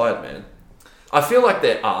his side, man. I feel like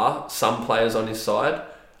there are some players on his side,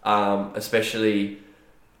 especially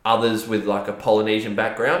others with like a Polynesian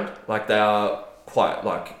background. Like they are quite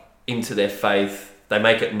like into their faith. They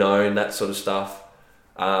make it known, that sort of stuff.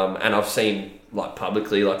 And I've seen like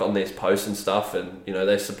publicly, like on these posts and stuff, and you know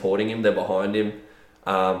they're supporting him, they're behind him.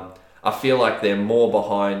 I feel like they're more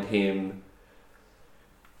behind him,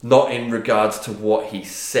 not in regards to what he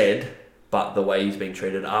said, but the way he's been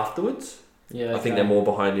treated afterwards. Yeah, okay. I think they're more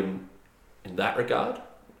behind him in that regard.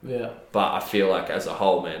 Yeah. But I feel like as a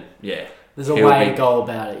whole, man, yeah. There's a way to go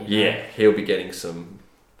about it. Yeah, he'll be getting some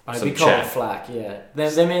chat. Flack, yeah.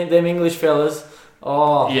 Them English fellas,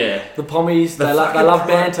 Oh, yeah. The pommies, they love pride,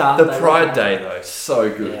 banter. The Pride Day though,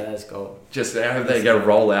 so good. Yeah, that's gold. Just how they go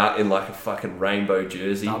roll out in like a fucking rainbow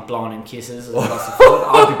jersey. Start blowing him kisses across the field.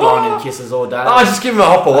 I'd be blowing him kisses all day. Oh, just give him a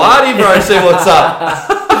hopawati, bro. See what's up.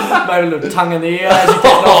 Maybe a little tongue in the ear as you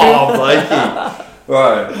get off him. Blakey.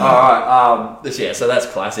 Right. All right. So that's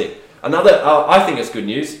classic. Another, I think it's good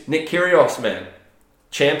news. Nick Kyrgios, man,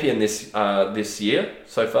 champion this year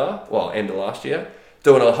so far. Well, end of last year,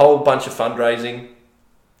 doing a whole bunch of fundraising,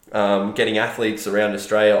 getting athletes around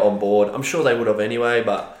Australia on board. I'm sure they would have anyway,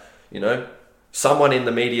 but someone in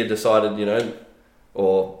the media decided, to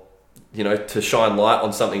shine light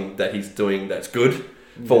on something that he's doing that's good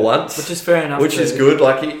for once, which is fair enough. Which is good.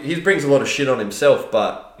 Like he brings a lot of shit on himself,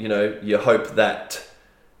 but you hope that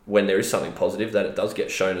when there is something positive, that it does get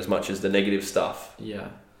shown as much as the negative stuff. Yeah.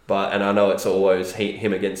 And I know it's always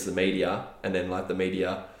him against the media, and then like the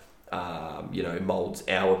media, molds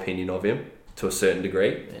our opinion of him to a certain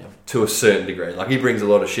degree. Yeah. To a certain degree, like he brings a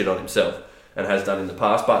lot of shit on himself and has done in the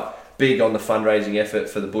past, but big on the fundraising effort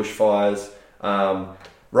for the bushfires.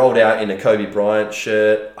 Rolled out in a Kobe Bryant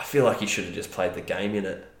shirt. I feel like he should have just played the game in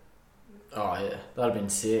it. Oh yeah, that'd have been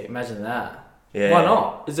sick. Imagine that. Yeah. Why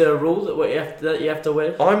not? Is there a rule that you have to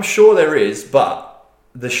wear? I'm sure there is, but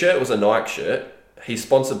the shirt was a Nike shirt. He's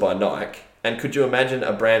sponsored by Nike. And could you imagine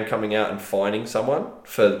a brand coming out and fining someone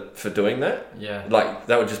for doing that? Yeah. Like,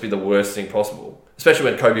 that would just be the worst thing possible. Especially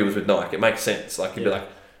when Kobe was with Nike. It makes sense. Like, you'd be like,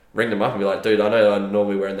 ring them up and be like, dude, I know I'm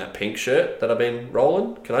normally wearing that pink shirt that I've been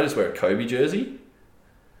rolling. Can I just wear a Kobe jersey?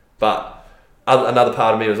 But another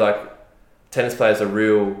part of me was like, tennis players are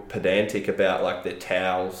real pedantic about like their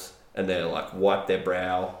towels and they like wipe their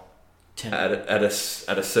brow at a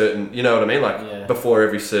certain, you know what I mean? Like before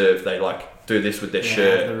every serve, they like do this with their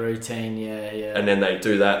shirt. The routine, yeah. And then they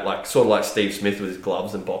do that like sort of like Steve Smith with his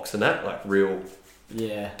gloves and box and that, like real.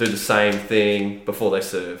 Yeah. Do the same thing before they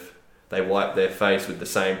serve. They wipe their face with the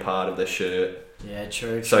same part of their shirt. Yeah,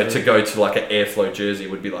 true. So to go to like an Airflow jersey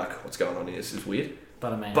would be like, what's going on here? This is weird.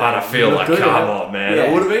 But I feel like, come on, man. Yeah.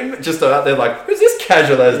 It would have been just out there like, who's this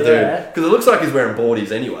casual ass dude? Because it looks like he's wearing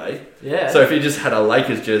boardies anyway. Yeah. So if he just had a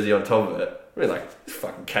Lakers jersey on top of it, I'd be like, this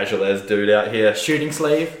fucking casual ass dude out here. Shooting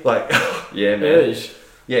sleeve. Like, yeah, man.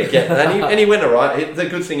 Yeah, and he went alright. The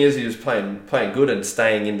good thing is he was playing good and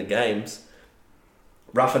staying in the games.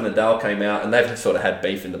 Rafa Nadal came out and they've sort of had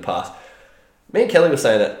beef in the past. Me and Kelly were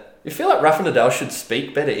saying that you feel like Rafa Nadal should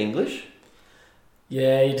speak better English.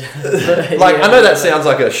 Yeah, he does. Like, I know that sounds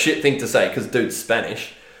like a shit thing to say because dude's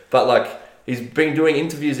Spanish, but like he's been doing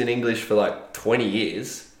interviews in English for like 20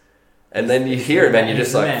 years, and then you hear him and you're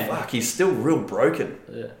just like, fuck, he's still real broken.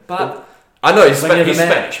 Yeah. But I know he's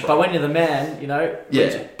Spanish, but when you're the man,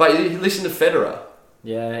 Yeah, but you listen to Federer.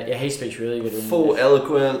 Yeah, he speaks really good English. Full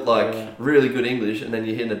eloquent, really good English, and then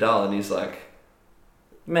you hear Nadal and he's like,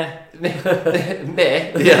 meh.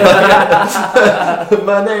 Meh. Yeah.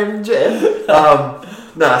 My name's Jeff.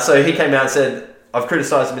 So he came out and said, I've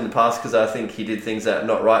criticised him in the past because I think he did things that are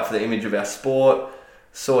not right for the image of our sport.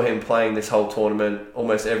 Saw him playing this whole tournament,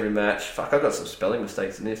 almost every match. Fuck, I got some spelling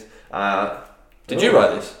mistakes in this. Did you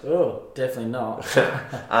write this? Oh, definitely not.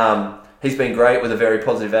 He's been great with a very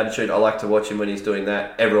positive attitude. I like to watch him when he's doing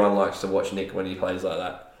that. Everyone likes to watch Nick when he plays like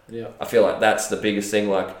that. Yeah. I feel like that's the biggest thing.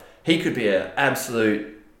 Like, he could be an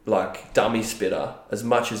absolute like dummy spitter as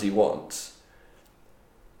much as he wants,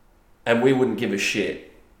 and we wouldn't give a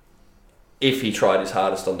shit if he tried his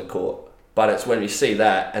hardest on the court. But it's when you see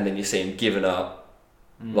that and then you see him giving up,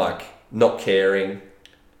 like not caring,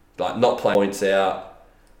 like not playing points out.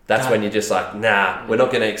 That's when you're just like, nah, we're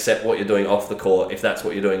not going to accept what you're doing off the court if that's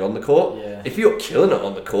what you're doing on the court. Yeah. If you're killing it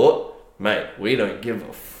on the court, mate, we don't give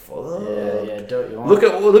a fuck. Yeah, do what you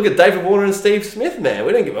want. Look at David Warner and Steve Smith, man.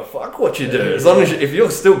 We don't give a fuck what you do. As long as if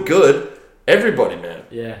you're still good, everybody, man.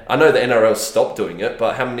 Yeah. I know the NRL stopped doing it,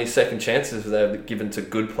 but how many second chances have they given to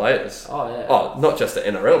good players? Oh, yeah. Oh, not just the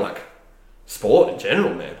NRL, like sport in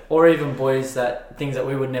general, man. Or even boys things that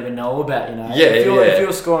we would never know about, Yeah, if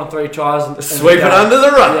you're scoring 3 tries and sweep it under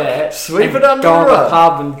the rug. Sweep it under the rug. Go to the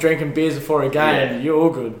pub and drinking beers before a game, you're all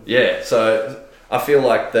good. Yeah, so I feel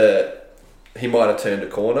like he might have turned a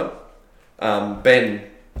corner. Ben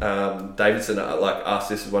Davidson asked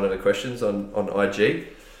this as one of the questions on IG.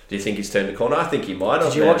 Do you think he's turned a corner? I think he might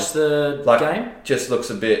have. Did you watch the game? Just looks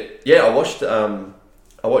a bit. Yeah, I watched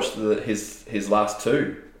his last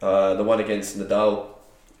 2. The one against Nadal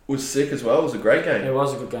was sick as well. It was a great game. It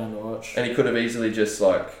was a good game to watch. And he could have easily just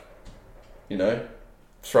thrown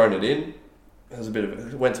it in. It was a bit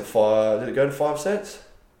of. It went to 5. Did it go to 5 sets?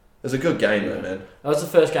 was a good game though, man. That was the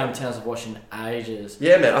first game of tennis I've watched in ages.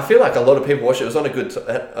 Yeah, man. I feel like a lot of people watch it. It was on a good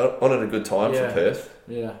on at a good time for Perth.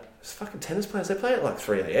 Yeah. It's fucking tennis players. They play at like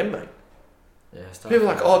 3 a.m, mate. Yeah. People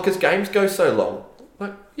are like, oh, because games go so long.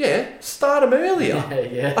 Like, yeah, start them earlier.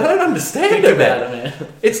 Yeah. I don't understand it, man.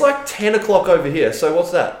 It's like 10 o'clock over here. So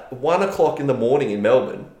what's that? 1 o'clock in the morning in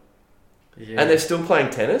Melbourne. Yeah. And they're still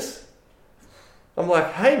playing tennis? I'm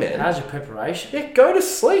like, hey, man. How's your preparation? Yeah, go to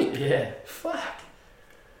sleep. Yeah. Fuck.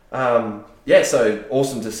 Yeah, so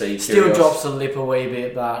awesome to see. Still drops the lip a wee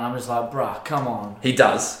bit, but I'm just like, bruh, come on. He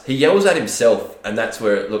does. He yells at himself, and that's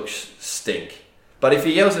where it looks stink. But if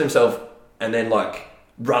he yells at himself and then, like,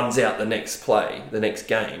 runs out the next play, the next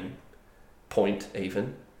game, point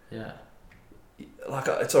even. Yeah. Like,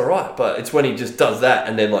 it's alright, but it's when he just does that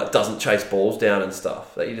and then, like, doesn't chase balls down and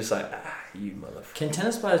stuff that you just like, you motherfucker. Can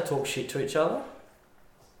tennis players talk shit to each other?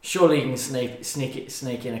 Surely you can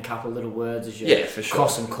sneak in a couple of little words as you for sure.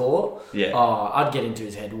 cross and court. Yeah. Oh, I'd get into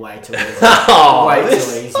his head way too easy. Way too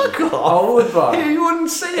easy. Fuck off. I would, bro. Yeah, you wouldn't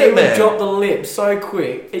see He it, man. would drop the lip so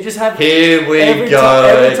quick. It just have Here we every go.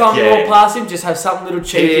 Every time we again. walk past him, just have something little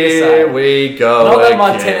cheeky to say. Here we go. Not that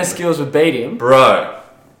my again. tennis skills would beat him. Bro.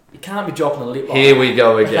 You can't be dropping the lip like Here that. we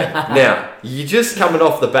go again. Now, you're just coming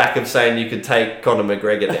off the back of saying you could take Conor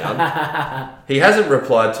McGregor down. He hasn't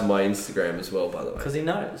replied to my Instagram as well, by the way. Because he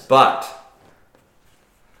knows. But,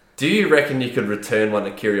 do you reckon you could return one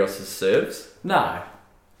of Kyrgios' serves? No.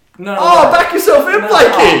 Back yourself in,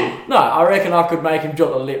 Blakey! No, I reckon I could make him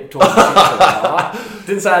drop the lip talking shit to him, right?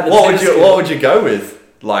 Didn't say What would you go with?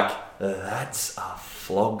 Like, that's a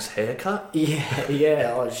flog's haircut?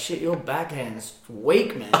 Yeah. Oh shit, your backhand's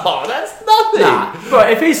weak, man. Oh, that's nothing. Nah, bro.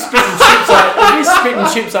 If he's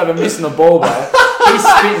spitting chips over missing the ball, bro, he's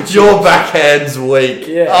spitting chips. Your backhand's weak.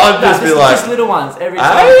 Yeah, I'd just be like, just little ones every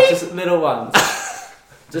time. Eh? Just little ones.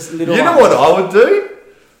 Just little. You ones. know what I would do?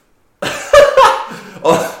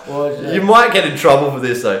 What You might get in trouble for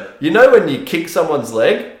this though. You know when you kick someone's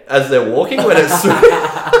leg as they're walking, when it's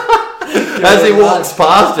as he walks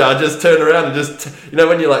past you, I just turn around and just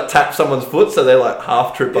when you like tap someone's foot so they like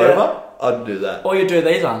half trip over. I'd do that. Or you do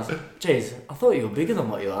these ones. Jeez, I thought you were bigger than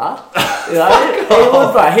what you are. You know, he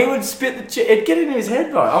would, bro. He would spit the chip. It'd get in his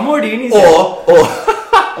head, bro. I'm already in his head.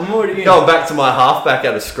 I'm already in. Going back to my halfback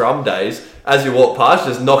out of scrum days, as you walk past,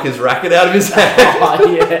 just knock his racket out of his hand. Oh,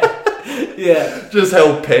 yeah. Yeah. Just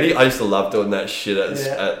held petty. I used to love doing that shit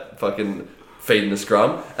at fucking feeding the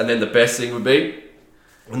scrum. And then the best thing would be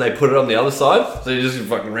when they put it on the other side, so you just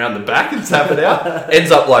fucking round the back and tap it out.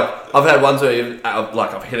 Ends up like, I've had ones where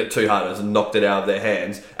I've hit it too hard and knocked it out of their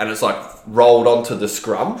hands, and it's like rolled onto the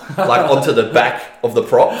scrum, like onto the back of the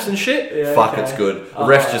props and shit. Yeah, Fuck, okay. it's good. The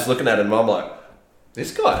ref's just looking at it and I'm like,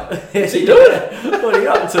 this guy, what's he doing? What are you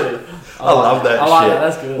up to? I love that I shit. like that,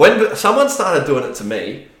 that's good. When someone started doing it to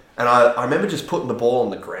me, and I remember just putting the ball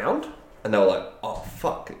on the ground, and they were like, oh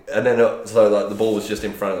fuck. And then the ball was just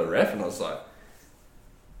in front of the ref, and I was like,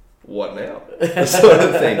 what now? The sort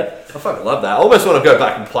of thing. I fucking love that. I almost want to go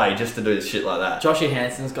back and play just to do this shit like that. Joshy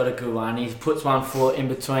Hansen's got a good one. He puts one foot in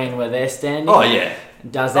between where they're standing. Oh yeah.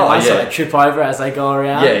 And does that one so they trip over as they go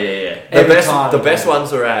around. Yeah. The best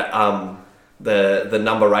ones are at the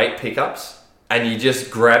number 8 pickups, and you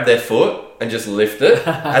just grab their foot and just lift it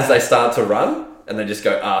as they start to run, and they just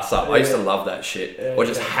go ass up. I used to love that shit. Yeah, or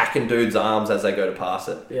just hacking dudes' arms as they go to pass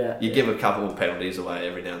it. Yeah. You give a couple of penalties away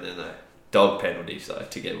every now and then though. Dog penalties though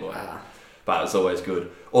to get them away. But it's always good.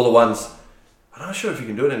 All the ones, I'm not sure if you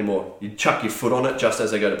can do it anymore. You chuck your foot on it just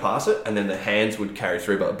as they go to pass it, and then the hands would carry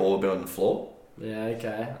through, but the ball would be on the floor. Yeah,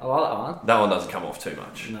 okay. I like that one. That one doesn't come off too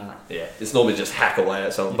much. Nah. Yeah, it's normally just hack away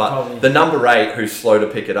at someone. You But probably- the number 8 who's slow to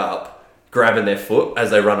pick it up, grabbing their foot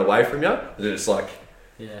as they run away from you, they're just like,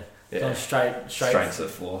 Going straight to the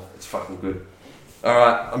floor. It's fucking good. All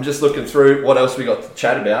right, I'm just looking through what else we got to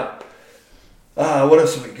chat about. What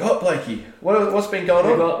else have we got, Blakey? What's been going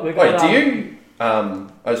on? We got, Wait, do you? I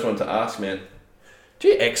just wanted to ask, man. Do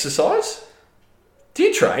you exercise? Do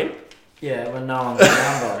you train? Yeah, when no one's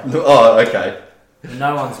around, bro. Oh, okay. When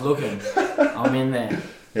no one's looking, I'm in there.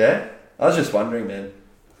 Yeah, I was just wondering, man.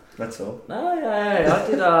 That's all. No, yeah. I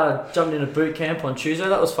did jumped into boot camp on Tuesday.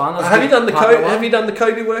 That was fun. That was Have you done the partner Kobe? one. Have you done the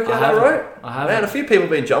Kobe workout? I haven't. Right? I haven't. Man, a few people have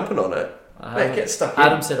been jumping on it. I Mate, haven't. get stuck in.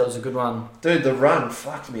 Adam said it was a good one. Dude, the run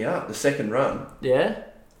fucked me up. The second run. Yeah.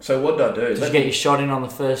 So what did I do? Did you get your shot in on the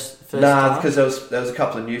first Nah, time? because there was a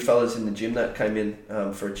couple of new fellas in the gym that came in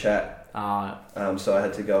for a chat. So I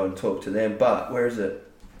had to go and talk to them. But where is it?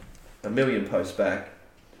 A million posts back.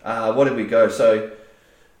 What did we go? So,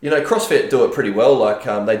 CrossFit do it pretty well. Like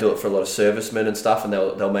they do it for a lot of servicemen and stuff, and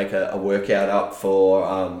they'll make a workout up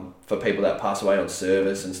for for people that pass away on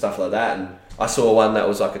service and stuff like that. And I saw one that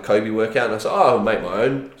was like a Kobe workout, and I said, I'll make my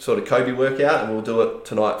own sort of Kobe workout, and we'll do it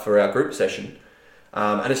tonight for our group session.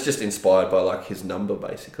 And it's just inspired by like his number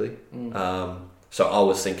basically. So I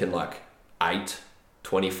was thinking like 8,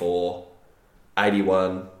 24,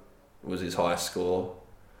 81 was his highest score,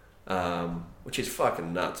 which is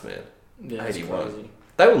fucking nuts, man. Yeah, 81. crazy.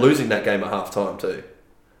 They were losing that game at half time too,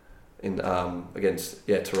 in against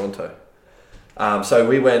Toronto.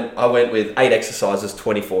 So I went with 8 exercises,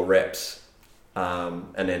 24 reps,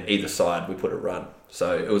 and then either side we put a run.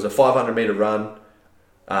 So it was a 500 meter run,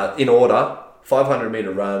 in order: 500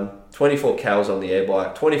 meter run, 24 cals on the air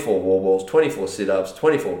bike, 24 wall balls, 24 sit-ups,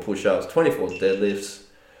 24 push-ups, 24 deadlifts,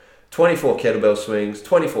 24 kettlebell swings,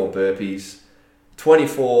 24 burpees,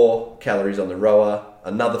 24 calories on the rower,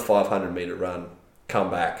 another 500 meter run, come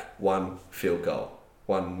back, 1 field goal,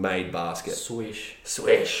 1 made basket. Swish.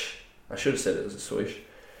 I should have said it was a swish.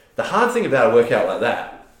 The hard thing about a workout like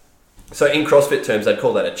that, so in CrossFit terms, they'd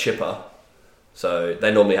call that a chipper. So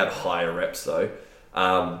they normally have higher reps though.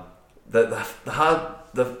 The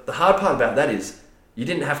hard part about that is you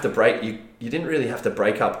didn't have to break. You didn't really have to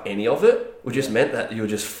break up any of it. It just meant that you were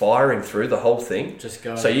just firing through the whole thing. Just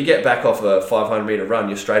go. So you get back off a 500 meter run,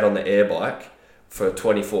 you're straight on the air bike for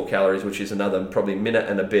 24 calories, which is another probably minute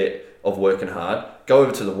and a bit of working hard. Go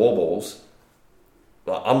over to the wall balls.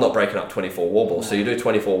 Like, I'm not breaking up 24 wall balls. So you do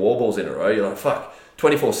 24 wall balls in a row. You're like, fuck.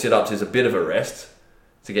 24 sit-ups is a bit of a rest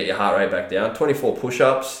to get your heart rate back down. 24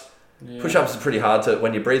 push-ups. Yeah. Push-ups is pretty hard to,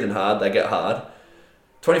 when you're breathing hard, they get hard.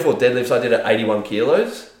 24 deadlifts, I did at 81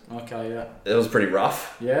 kilos. Okay, yeah. It was pretty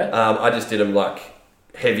rough. Yeah? I just did them like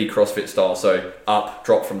heavy CrossFit style. So up,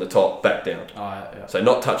 drop from the top, back down. Oh, yeah. So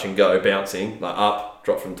not touch and go, bouncing, like up,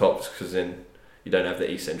 drop from the top, because then you don't have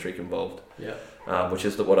the eccentric involved. Yeah. Which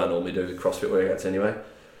is what I normally do with CrossFit workouts anyway.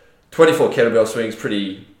 24 kettlebell swings,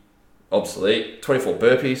 pretty obsolete. 24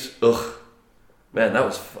 burpees, ugh. Man,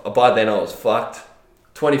 by then I was fucked.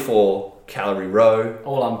 24 calorie row.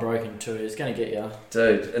 All unbroken too. It's going to get you.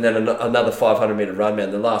 Dude, and then another 500 meter run,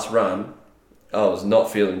 man. The last run, I was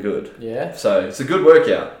not feeling good. Yeah. So it's a good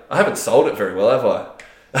workout. I haven't sold it very well, have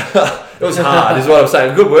I? It was hard, is what I'm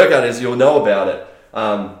saying. A good workout is you'll know about it.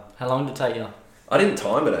 How long did it take you? I didn't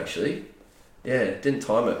time it actually. Yeah, didn't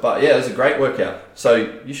time it. But yeah, it was a great workout.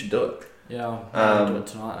 So you should do it. Yeah, I'm going to do it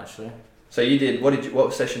tonight actually. So you did,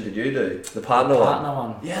 what session did you do? The partner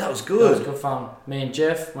one? Yeah, that was good. That was good fun. Me and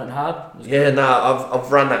Jeff went hard. Yeah, no,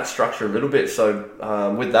 I've run that structure a little bit.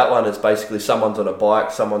 So with that one, it's basically someone's on a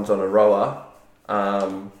bike, someone's on a rower,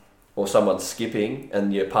 or someone's skipping,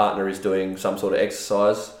 and your partner is doing some sort of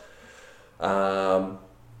exercise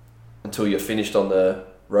until you're finished on the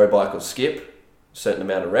row bike or skip, certain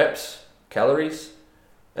amount of reps, calories,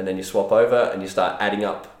 and then you swap over and you start adding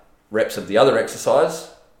up reps of the other exercise.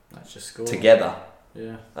 That's just cool. Together.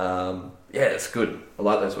 Yeah. Yeah, it's good. I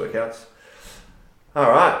like those workouts. All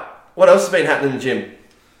right. What else has been happening in the gym?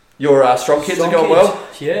 Your strong kids are going well?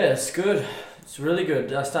 Yeah, it's good. It's really good.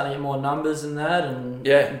 They're starting to get more numbers and that, and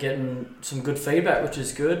getting some good feedback, which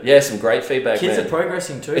is good. Yeah, some great feedback, Kids are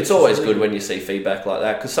progressing too. It's always really good when you see feedback like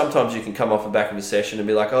that, because sometimes you can come off the back of a session and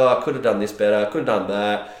be like, oh, I could have done this better, I could have done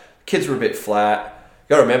that. Kids were a bit flat.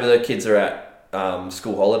 You got to remember the kids are at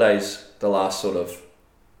school holidays the last sort of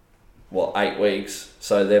 8 weeks,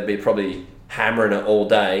 so they'll be probably hammering it all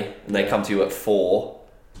day, and they come to you at 4.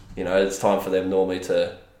 You know, it's time for them normally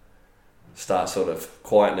to start sort of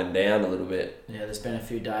quietening down a little bit. Yeah, there's been a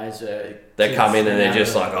few days where they come in and they're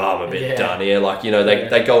just like, oh, I'm a bit done here. Like, you know,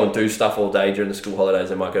 they go and do stuff all day during the school holidays.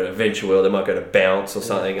 They might go to Venture World, they might go to Bounce or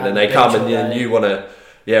something, and then they come and you want to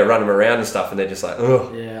run them around and stuff, and they're just like,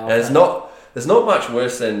 ugh. Yeah, and there's not much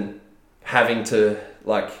worse than having to,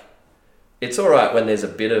 like, it's all right when there's a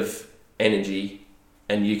bit of energy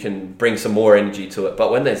and you can bring some more energy to it,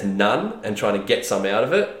 but when there's none and trying to get some out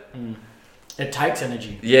of it, it takes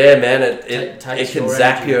energy. Yeah, man, it can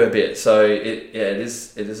zap energy. you a bit. So it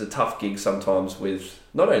is a tough gig sometimes with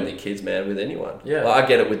not only kids, man, with anyone. Yeah, like I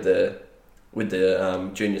get it with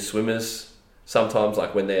the junior swimmers sometimes,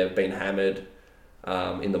 like when they've been hammered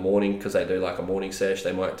in the morning because they do like a morning sesh,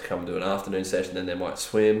 they might come and do an afternoon session, then they might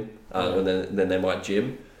swim, and then they might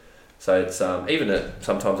gym. So it's even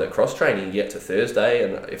sometimes at cross training, you get to Thursday,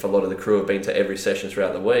 and if a lot of the crew have been to every session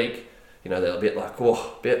throughout the week, you know, they're a bit like, a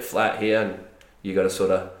bit flat here, and you got to sort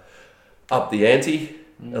of up the ante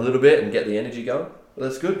a little bit and get the energy going. Well,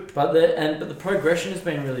 that's good. But the progression has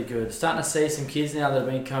been really good. Starting to see some kids now that have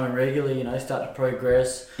been coming regularly, you know, start to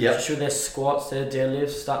progress. Yeah. Sure, their squats, their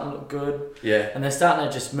deadlifts starting to look good. Yeah. And they're starting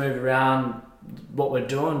to just move around what we're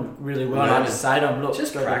doing really well. And I just say to them, look,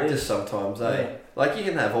 just practice sometimes, eh? Yeah. Like, you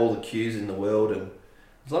can have all the cues in the world and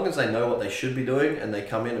As long as they know what they should be doing and they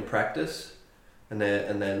come in and practice and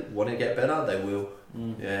they want to get better, they will.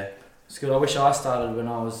 Yeah. It's good. I wish I started when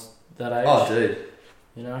I was that age. Oh, dude.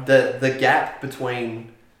 You know? The gap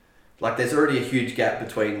between... Like, there's already a huge gap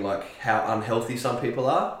between, like, how unhealthy some people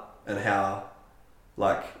are and how,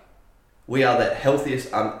 like, we are the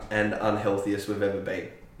healthiest and unhealthiest we've ever been.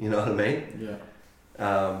 You know what I mean?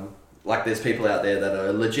 Yeah. Like, there's people out there that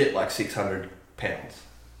are legit, like, 600 pounds.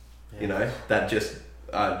 Yeah. You know? That just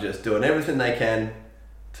are just doing everything they can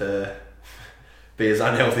to be as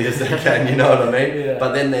unhealthy as they can, you know what I mean? Yeah.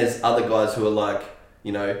 But then there's other guys who are like,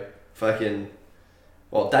 you know, fucking...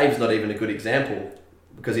 Well, Dave's not even a good example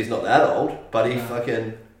because he's not that old, but he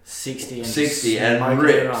fucking... 60 and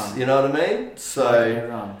rips, you know what I mean?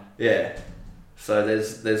 So, yeah. So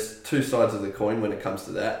there's two sides of the coin when it comes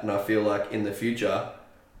to that, and I feel like in the future,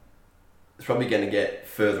 it's probably going to get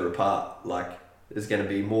further apart. Like, there's going to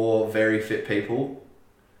be more very fit people,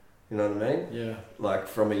 you know what I mean? Yeah. Like,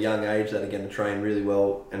 from a young age that are going to train really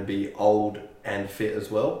well and be old and fit as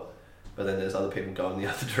well. But then there's other people going the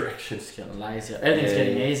other direction. It's getting lazier. Everything's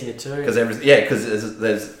getting easier too. Because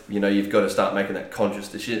there's you know, you've got to start making that conscious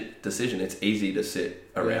decision. It's easy to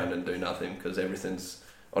sit around and do nothing because everything's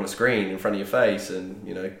on a screen in front of your face and,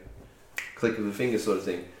 you know, click of a finger sort of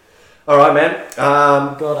thing. All right, man.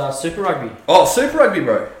 Got Super Rugby. Oh, Super Rugby,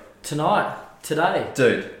 bro. Today.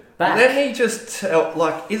 Dude. Back. Let me just tell,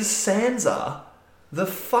 like, is Sansa the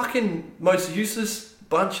fucking most useless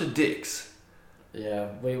bunch of dicks? Yeah,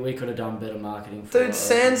 we could have done better marketing for Dude,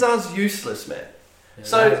 Sansa's useless, man. Yeah,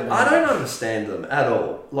 so, I don't understand them at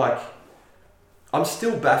all. Like, I'm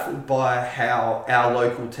still baffled by how our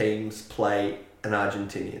local teams play an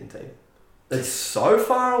Argentinian team. It's so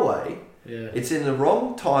far away. Yeah. It's in the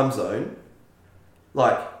wrong time zone.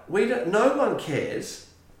 Like, no one cares.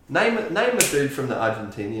 Name a dude from the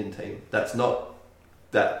Argentinian team that's not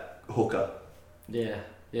that hooker.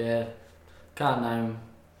 Yeah. Can't name.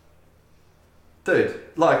 Dude,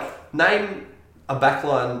 like, name a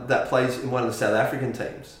backline that plays in one of the South African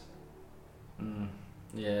teams.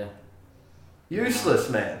 Yeah. Useless,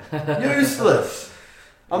 man. Useless.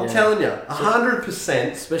 I'm telling you,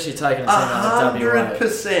 100%. Especially taking a team out of WA.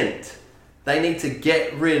 100%. They need to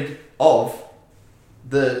get rid of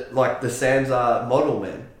the Sansa model,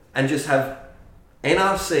 man, and just have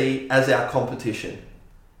NRC as our competition.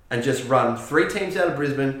 And just run 3 teams out of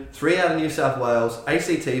Brisbane, 3 out of New South Wales,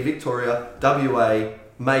 ACT, Victoria, WA,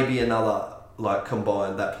 maybe another like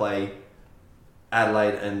combined that play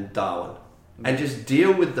Adelaide and Darwin, and just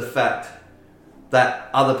deal with the fact that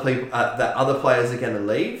other players are going to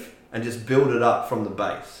leave, and just build it up from the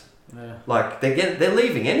base. Yeah. Like they're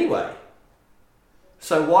leaving anyway.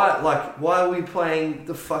 So why are we playing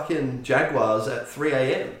the fucking Jaguars at 3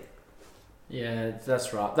 a.m? Yeah,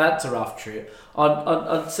 that's right. That's a rough trip.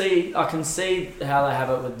 I can see how they have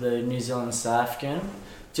it with the New Zealand South African.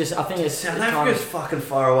 I think it's South Africa's fucking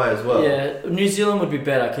far away as well. Yeah, New Zealand would be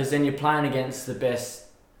better because then you're playing against the best.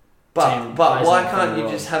 But why can't you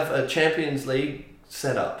just have a Champions League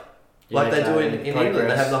set up like they do in England?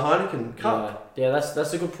 They have the Heineken Cup. Yeah,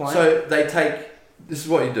 that's a good point. So they take. This is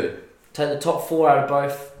what you do. Take the top 4 out of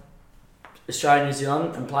both Australia and New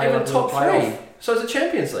Zealand and play even top 3. Playoff. So it's a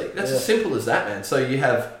Champions League. That's as simple as that, man. So you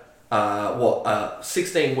have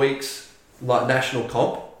 16 weeks like national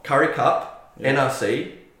comp, Curry Cup,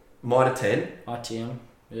 NRC, Mitre 10. ITM.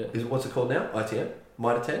 Yeah. What's it called now? ITM?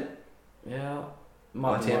 Mitre 10? Yeah.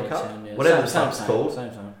 ITM Cup? 10, yeah. Whatever the fuck's called.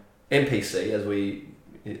 Same. NPC, as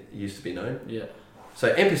it used to be known. Yeah.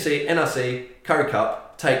 So NPC, NRC, Curry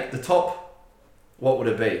Cup, take the top, what would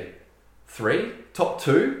it be? 3? Top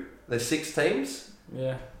 2? There's 6 teams?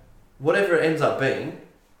 Yeah. Whatever it ends up being,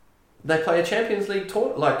 they play a Champions League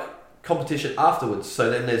competition afterwards. So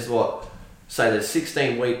then there's there's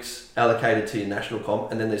 16 weeks allocated to your national comp,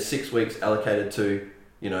 and then there's 6 weeks allocated to,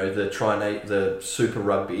 you know, the Super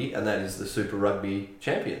Rugby, and that is the Super Rugby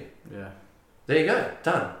champion. Yeah. There you go,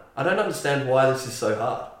 done. I don't understand why this is so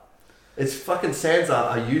hard. It's fucking Sansa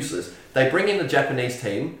are useless. They bring in the Japanese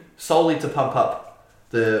team solely to pump up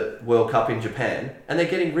the World Cup in Japan, and they're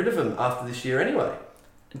getting rid of them after this year anyway.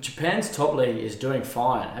 Japan's top league is doing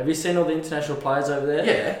fine. Have you seen all the international players over there?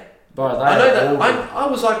 Yeah. Bro, I know that. I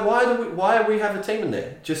was like, why do we have a team in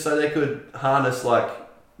there? Just so they could harness like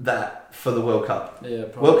that for the World Cup. Yeah,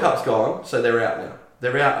 probably. World Cup's gone, so they're out now.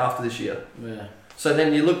 They're out after this year. Yeah. So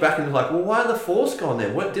then you look back and you're like, well, why are the Force gone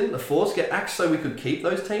there? Didn't the Force get axed so we could keep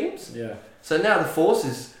those teams? Yeah. So now the Force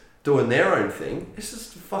is doing their own thing. It's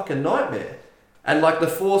just a fucking nightmare. And like the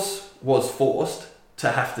Force was forced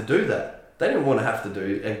to have to do that. They didn't want to have to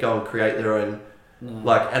do and go and create their own,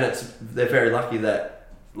 and they're very lucky that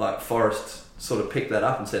like Forrest sort of picked that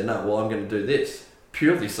up and said, no, well, I'm going to do this.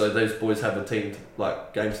 Purely so those boys have a team,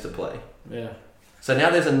 games to play. Yeah. So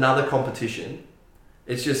now there's another competition.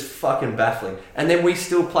 It's just fucking baffling. And then we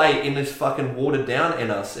still play in this fucking watered down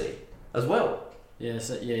NRC as well. Yeah,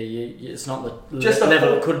 so it's not the just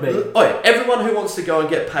level it could be. Oh, yeah, everyone who wants to go and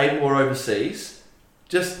get paid more overseas,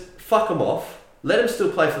 just fuck them off. Let them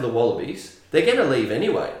still play for the Wallabies. They're going to leave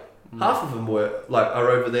anyway. Half of them are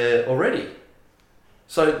over there already.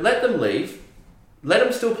 So let them leave. Let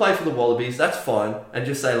them still play for the Wallabies. That's fine. And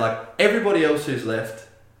just say everybody else who's left,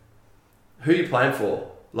 who are you playing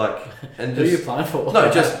for? And who are you playing for?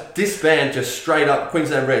 No, just disband. Just straight up.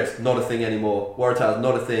 Queensland Reds, not a thing anymore. Waratahs,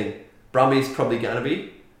 not a thing. Brumbies probably going to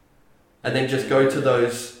be. And then just go to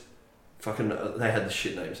those fucking... They had the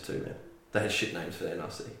shit names too, man. They had shit names for the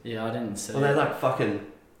NRC. Yeah, I didn't see. Well, they're fucking...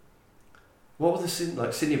 What was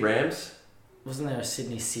the Sydney Rams? Wasn't there a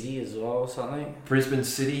Sydney City as well or something? Brisbane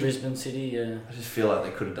City, yeah. I just feel like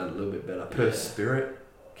they could have done a little bit better. Perth Spirit.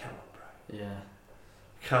 Come on, bro. Yeah.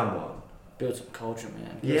 Come on. Build some culture,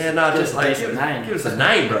 man. Give us a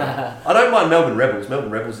name, bro. I don't mind Melbourne Rebels.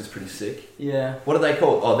 Melbourne Rebels is pretty sick. Yeah. What are they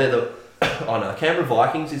called? Oh, they're the... Oh, no. Canberra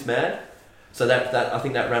Vikings is mad. So that I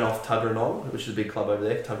think that ran off Tuggeranong, which is a big club over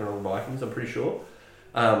there. Tuggeranong Vikings, I'm pretty sure.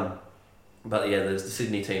 But yeah, the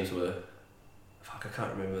Sydney teams were... Fuck, I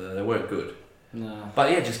can't remember. They weren't good. No.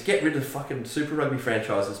 But yeah, just get rid of fucking Super Rugby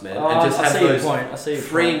franchises, man. Oh, and just have those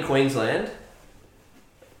three in Queensland.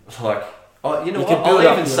 You know what?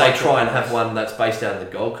 I'll even say try and have one that's based out of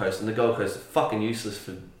the Gold Coast. And the Gold Coast is fucking useless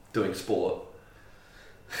for doing sport.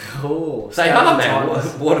 Oh, say, man,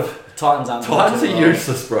 what if... Titans are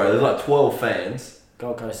useless, bro. There's 12 fans.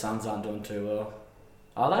 Gold Coast Suns aren't doing too well.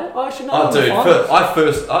 Are they? Oh, actually, no. Oh, dude, I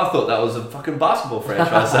thought that was a fucking basketball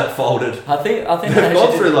franchise that folded. I think they actually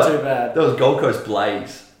didn't do too bad. That was Gold Coast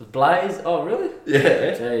Blaze. Blaze? Oh, really?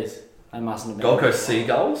 Yeah. Jeez. They mustn't have been. Gold Coast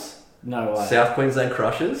Seagulls? No way. South Queensland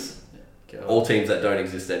Crushers? God. All teams that don't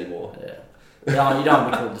exist anymore. Yeah. No, you don't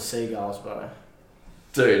want to be called the Seagulls, bro.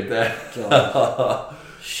 Dude, God.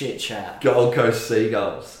 Shit chat. Gold Coast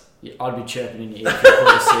Seagulls. Yeah, I'd be chirping in your ear if you called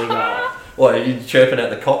a seagull. What, are you chirping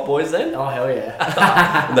at the cop boys then? Oh, hell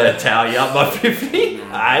yeah. They'll towel you up by 50?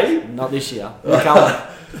 Hey? Not this year. You're coming.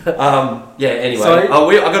 Yeah, anyway. So,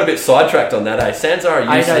 I got a bit sidetracked on that, eh? Sanzar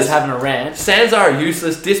are useless. AJ's having a rant. Sanzar are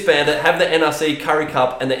useless, disband it, have the NRC, Curry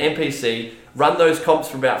Cup and the NPC, run those comps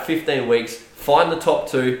for about 15 weeks, find the top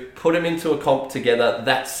two, put them into a comp together,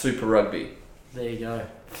 that's Super Rugby. There you go.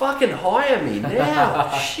 Fucking hire me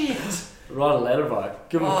now. Shit. Write a letter, bro.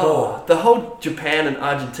 Give them a call. The whole Japan and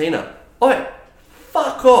Argentina. Oi,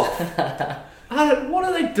 fuck off. What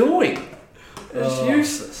are they doing? It's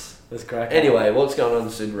useless. That's great. Anyway, what's going on in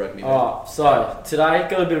Super Rugby? Alright, so today,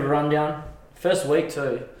 got a bit of a rundown. First week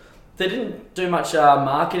too. They didn't do much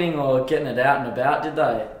marketing or getting it out and about, did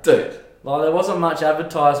they? Dude. There wasn't much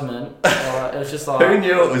advertisement. It was just Who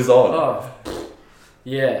knew it was on? Oh,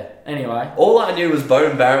 yeah. Anyway. All I knew was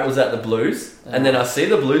Bowden Barrett was at the Blues, and then I see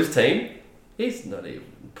the Blues team. He's not even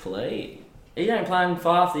playing. He ain't playing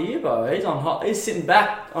for half the year, bro. He's sitting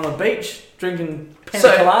back on a beach drinking pina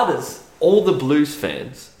coladas. All the Blues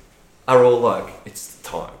fans are all like, it's the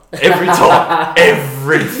time. Every time.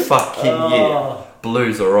 Every fucking year.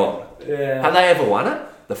 Blues are on. Yeah. Have they ever won it?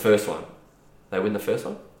 The first one. They win the first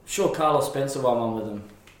one? Sure, Carlos Spencer won one with them.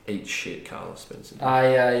 Eat shit, Carlos Spencer.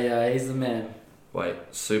 Yeah, he's the man. Wait,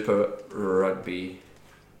 Super Rugby.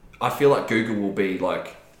 I feel like Google will be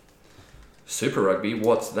like, Super Rugby,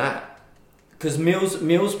 what's that? Because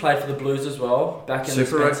Mills played for the Blues as well, back in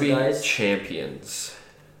Super the Rugby days. champions.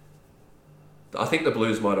 I think the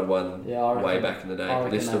Blues might have won way back in the day.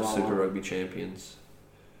 List of Super Rugby champions.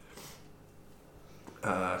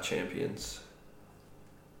 Champions.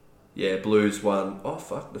 Yeah, Blues won. Oh,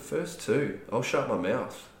 fuck, the first two. I'll shut my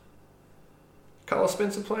mouth. Carlos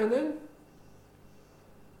Spencer playing then?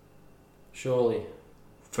 Surely.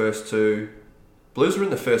 First two. Blues were in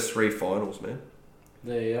the first three finals, man.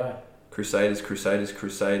 There you go. Crusaders,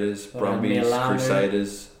 Brumbies,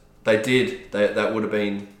 Crusaders. They did. That would have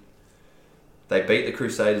been... They beat the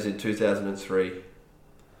Crusaders in 2003.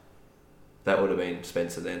 That would have been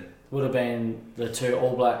Spencer then. Would have been the two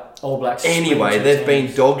All Blacks. Anyway, they've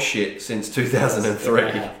been dog shit since 2003.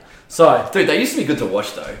 Yeah. So, dude, they used to be good to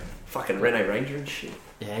watch though. Fucking Rene Ranger and shit.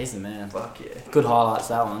 Yeah, he's the man. Fuck yeah. Good highlights,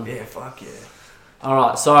 that one. Yeah, fuck yeah.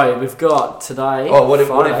 Alright, so we've got today... Oh,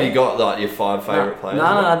 what have you got, like, your 5 favourite players?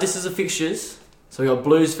 No, this is the fixtures. So we've got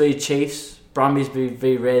Blues v Chiefs, Brumbies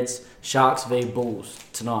v Reds, Sharks v Bulls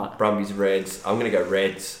tonight. Brumbies, Reds. I'm going to go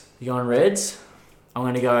Reds. You going Reds? I'm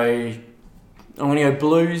going to go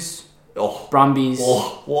Blues, Brumbies...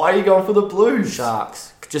 Oh, why are you going for the Blues?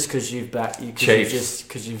 Sharks. Just because you've Chiefs.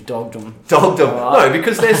 because you've dogged them. Dogged them. Right. No,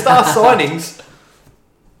 because their star signings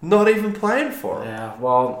not even playing for them. Yeah,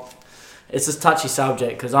 well, it's a touchy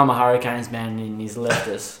subject because I'm a Hurricanes man and he's left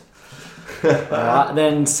us. Alright,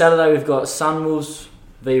 then Saturday we've got Sunwolves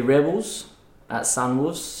v Rebels at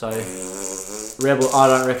Sunwolves. So, I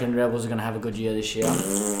don't reckon Rebels are going to have a good year this year.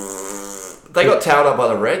 They got towed up by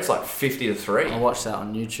the Reds like 50-3. I watched that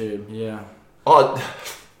on YouTube, yeah. Oh,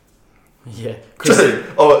 Yeah.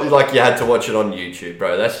 like you had to watch it on YouTube,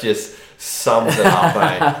 bro. That's just sums it up,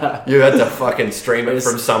 eh? You had to fucking stream it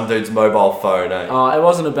from some dude's mobile phone, eh? Oh, it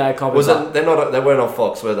wasn't a bad copy. Was it? They weren't on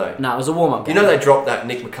Fox, were they? No, it was a warm-up game. You know they dropped that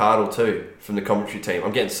Nick McArdle too from the commentary team.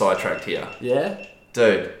 I'm getting sidetracked here. Yeah?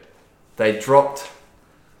 Dude, they dropped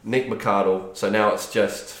Nick McArdle, so now it's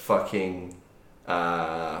just fucking...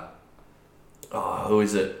 who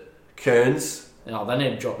is it? Kearns. Oh, they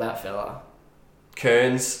need to drop that fella.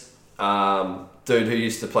 Kearns, dude who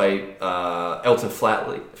used to play Elton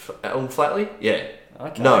Flatley. Elton Flatley? Yeah.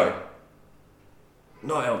 Okay. No.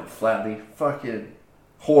 Not Elton Flatley. Fucking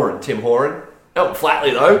Tim Horan. Elton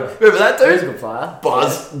Flatley though. Remember that dude? He's a good player.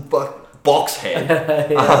 Box head.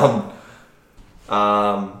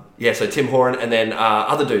 Yeah. So Tim Horan and then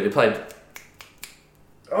other dude who played...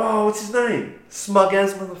 Oh, what's his name? Smug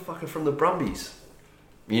ass motherfucker from the Brumbies.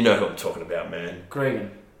 You know who I'm talking about, man. Gregan.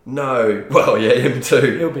 No. Well, yeah, him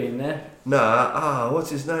too. He'll be in there. Nah. What's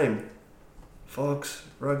his name? Fox,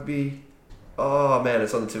 Rugby. Oh, man,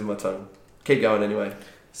 it's on the tip of my tongue. Keep going anyway.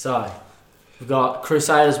 So, we've got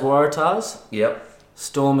Crusaders Waratahs. Yep.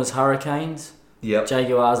 Stormers Hurricanes. Yep.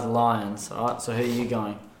 Jaguars Lions. Alright, so who are you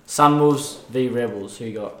going? Sunwolves v Rebels. Who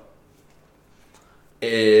you got?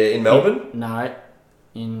 In Melbourne? No.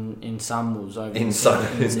 In Sunwolves over in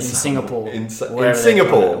Singapore. In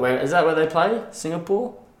Singapore. Where is that where they play?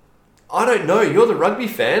 Singapore? I don't know. You're the rugby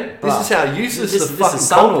fan. This is how useless the fucking is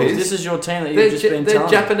comp is. This is your team that you've just been telling. They're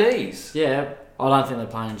Japanese. Yeah. I don't think they're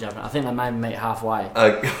playing in Japan. I think they may meet halfway.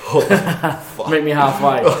 Fuck. Meet me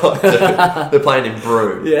halfway. They're playing in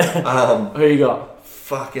Brew. Yeah. Who you got?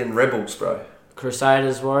 Fucking Rebels, bro.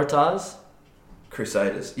 Crusaders Waratahs?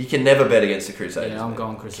 Crusaders. You can never bet against the Crusaders. Yeah, I'm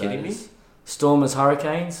going Crusaders. Kidding me? Stormers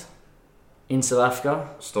Hurricanes? In South Africa?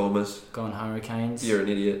 Stormers. Going Hurricanes. You're an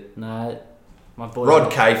idiot. No. My boy.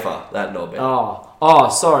 Rod Kafer, that knobhead. Oh,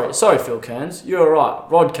 sorry, Phil Kearns. You're right.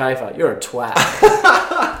 Rod Kafer, you're a twat.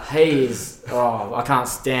 He is. Oh, I can't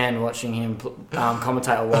stand watching him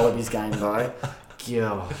commentate a Wallabies game though.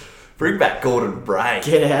 God. Bring back Gordon Bray.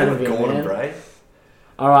 Get out of here, Gordon man. Bray.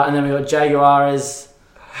 All right, and then we got Jaguars.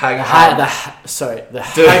 The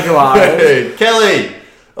Dude, Jaguars. Kelly.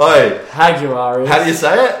 Oi. Jaguars. How do you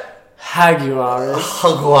say it? Jaguars.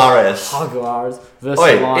 Jaguars. Versus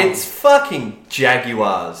Oi, Lions. it's fucking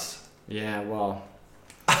Jaguars. Yeah, well.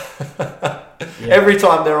 Every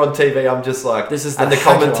time they're on TV, I'm just like, and the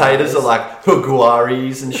commentators are like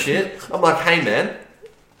Jaguaris and shit. I'm like, hey man,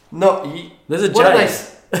 there's a J.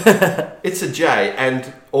 It's a J,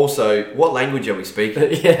 and also, what language are we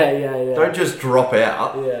speaking? Yeah. Don't just drop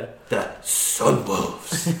out. Yeah. The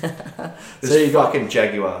Sunwolves. So you got fucking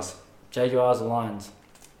Jaguars. Jaguars and Lions.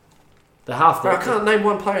 They're half. Bro, I can't name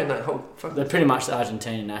one player in that whole. They're pretty much the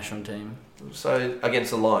Argentinian national team. So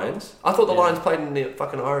against the Lions, I thought the Lions played in the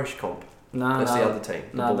fucking Irish comp. No, that's the other team.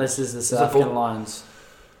 No, this is the South African Lions.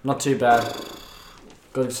 Not too bad.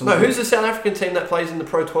 Who's the South African team that plays in the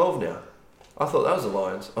Pro 12 now? I thought that was the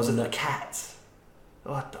Lions. I was in the Cats.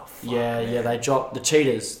 What the fuck? Yeah. They dropped the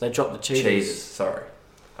Cheetahs. Cheetahs. Sorry.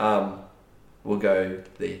 We'll go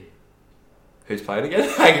the. Who's playing again?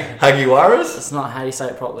 Jaguars? It's not how you say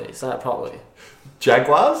it properly. Say it properly.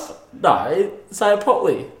 Jaguars? No, say it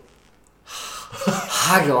properly.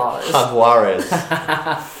 Jaguars. Fuck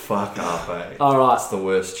up, eh? Alright. It's the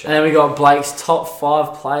worst chat. And then we got Blake's top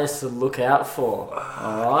 5 players to look out for.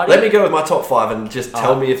 Alright. Let me go with my top 5 and just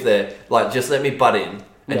tell me if they're... just let me butt in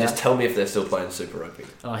and just tell me if they're still playing Super Rugby.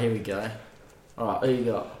 Oh, here we go. Alright, who you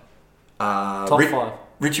got? Top 5.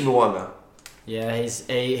 Richie Mwanga. Yeah, he's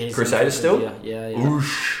Crusaders still? Yeah.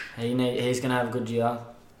 Oosh. He's going to have a good year.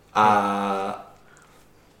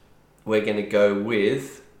 We're going to go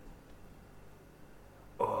with...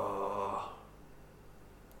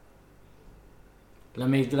 Let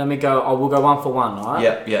me go. We'll go 1 for 1,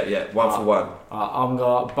 alright? Yeah. 1 for 1. I'm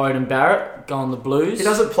got Bowden Barrett going the Blues. He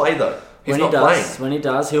doesn't play though. He's not playing. When he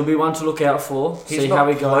does, he'll be one to look out for. He's see not how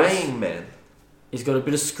he goes. Playing, man. He's got a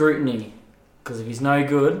bit of scrutiny because if he's no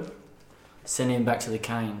good, send him back to the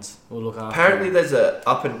Canes. We'll look after. Apparently, there's a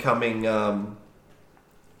up and coming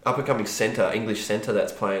centre, English centre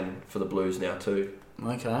that's playing for the Blues now too.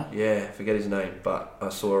 Okay. Yeah, forget his name, but I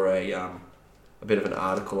saw a bit of an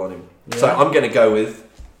article on him. Yeah. So I'm going to go with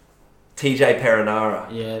TJ Perenara.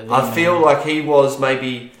 Yeah, I feel like he was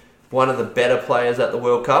maybe one of the better players at the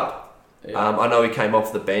World Cup. Yeah. I know he came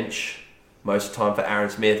off the bench most of the time for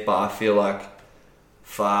Aaron Smith, but I feel like,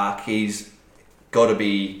 he's got to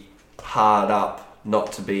be hard up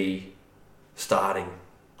not to be starting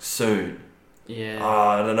soon. Yeah.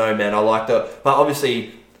 I don't know, man. I like that. But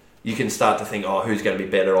obviously, you can start to think, who's going to be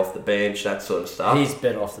better off the bench, that sort of stuff. He's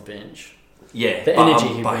better off the bench. Yeah. The energy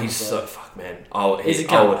he but brings. He's so... Fuck, man. I would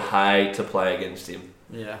hate to play against him.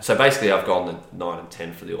 Yeah. So basically, I've gone the 9 and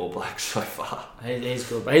 10 for the All Blacks so far. He's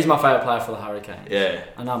good, but he's my favourite player for the Hurricanes. Yeah.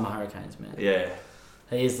 I know I'm a Hurricanes man. Yeah.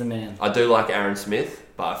 He is the man. I do like Aaron Smith,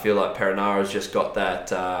 but I feel like Perenara's just got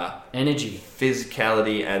that... energy.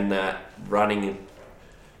 Physicality and that running...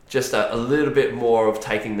 Just a little bit more of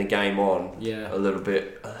taking the game on. Yeah. A little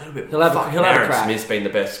bit. He'll have a Aaron crack. Smith's been the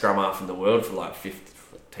best scrum half in the world for like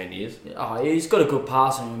 10 years. Oh, he's got a good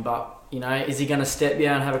pass on him, but, is he going to step you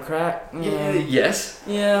and have a crack? Yeah. Yes.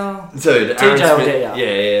 Yeah. Dude, TJ Aaron Smith, will get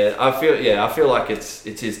you. Yeah. I feel like it's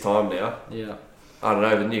his time now. Yeah. I don't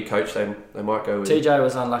know, the new coach, they might go with... TJ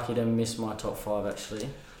was unlucky to miss my top 5, actually.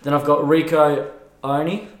 Then I've got Rico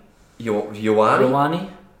Ione.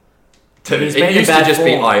 Ioane? Dude, He's it been in used to bad just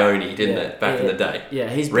be form. Ione, didn't it, back in the day?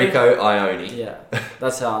 Yeah, Rico Ione. Yeah,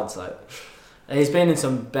 that's how I'd say it. He's been in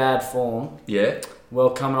some bad form. Yeah.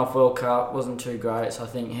 Well, coming off World Cup, wasn't too great, so I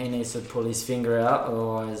think he needs to pull his finger out,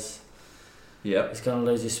 otherwise he's going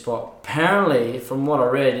to lose his spot. Apparently, from what I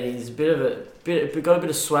read, he's got a bit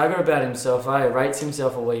of swagger about himself, He rates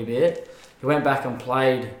himself a wee bit. He went back and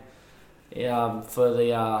played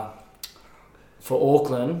for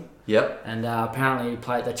Auckland. Yep. And apparently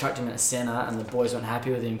they chucked him at centre, and the boys weren't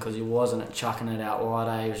happy with him because he wasn't chucking it out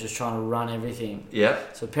wide. He was just trying to run everything.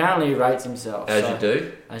 Yep. So apparently he rates himself. As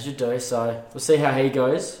you do. So we'll see how he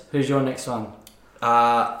goes. Who's your next one?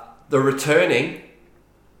 The returning...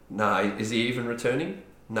 No, is he even returning?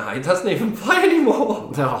 No, he doesn't even play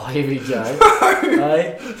anymore. Oh, here we go.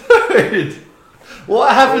 Hey? Dude,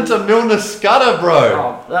 what happened to Milner Scudder,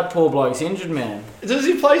 bro? Oh, that poor bloke's injured, man. Does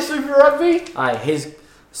he play Super Rugby? Hey,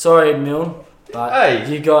 sorry, Milne, but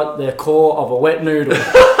you got the core of a wet noodle.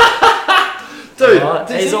 Dude, right?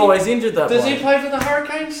 He's always injured, that Does bloke. he play for the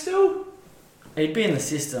Hurricanes still? He'd be in the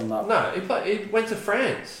system, but... No, he went to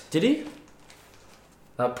France. Did he?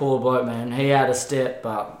 That poor bloke, man. He had a step,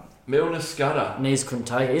 but... Milner Scudder. Knees couldn't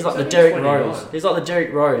take it. He's like He's the Derek 29. Rose. He's like the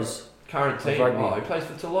Derek Rose. Current team. Rugby. He plays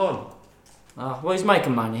for Toulon. Well, he's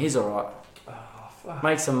making money. He's alright. Oh, fuck.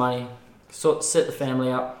 Make some money. Set the family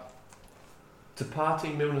up.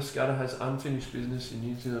 Departing Milner Scudder has unfinished business in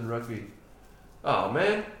New Zealand Rugby. Oh,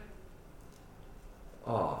 man.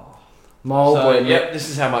 Oh. This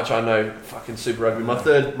is how much I know fucking Super Rugby. My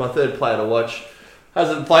third player to watch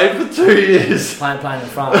hasn't played for 2 years. Playing in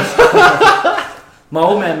France. My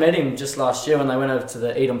old man met him just last year when they went over to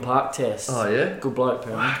the Eden Park test. Oh, yeah? Good bloke,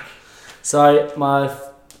 apparently. So, my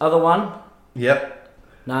other one... Yep.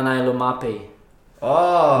 Nane Lumapi.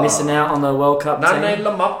 Oh. Missing out on the World Cup team. Nane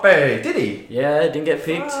Lumapi. Did he? Yeah, didn't get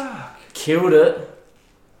picked. Fuck. Killed it.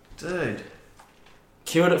 Dude.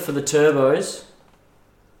 Killed it for the Turbos.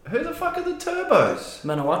 Who the fuck are the Turbos?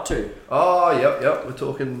 Manawatu. Oh, yep. We're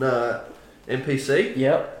talking NPC.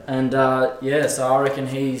 Yep. And, so I reckon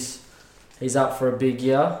he's up for a big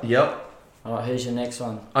year. Yep. Alright, here's your next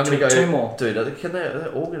one. I'm going to go... Two more. Dude,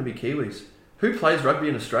 they're all going to be Kiwis. Who plays rugby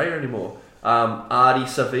in Australia anymore? Artie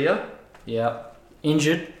Sevilla. Yep.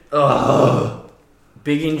 Injured. Oh.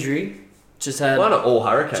 Big injury. Just had... Why not all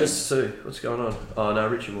Hurricanes too? What's going on? Oh, no,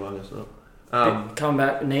 Richie Mwanga's not. Come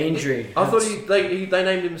back, knee injury. I thought they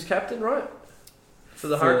named him as captain, right? For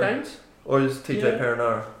the Hurricanes? Or is TJ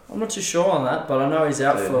Perenara? I'm not too sure on that, but I know he's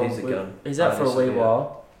out He's out for a wee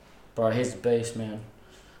while. Bro, he's a beast, man.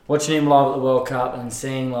 Watching him live at the World Cup and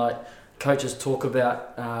seeing coaches talk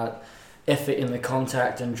about effort in the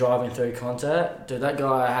contact and driving through contact. Dude, that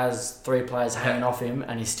guy has 3 players hanging off him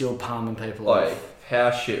and he's still palming people off.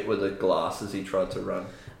 How shit were the glasses he tried to run?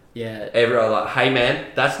 Yeah. Everyone like, hey man,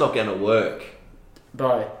 that's not going to work.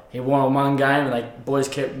 Bro, he won one game and boys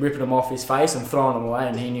kept ripping him off his face and throwing them away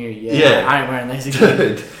and he knew, I ain't wearing these again.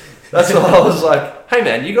 Dude, that's why I was like, hey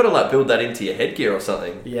man, you got to build that into your headgear or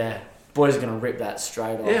something. Yeah. Boys are going to rip that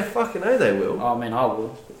straight off. Yeah, fucking A, they will. Oh, man, I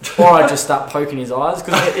would. Or I'd just start poking his eyes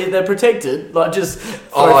because they're protected.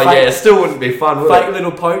 Still wouldn't be fun, would it? Fake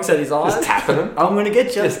little pokes at his eyes. Just tapping them. I'm going to get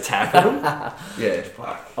you. Just tapping them. Yeah,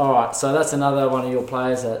 fuck. Alright, so that's another one of your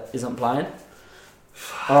players that isn't playing.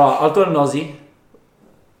 Alright, I've got an Aussie.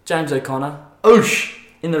 James O'Connor. Oosh.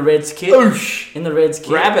 In the Reds kit. Oosh. In the Reds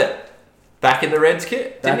kit. Rabbit. Back in the Reds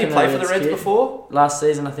kit? Didn't he play for the Reds before? Last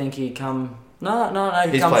season, I think he come... No.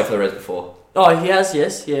 He's played for the Reds before. Oh, he has,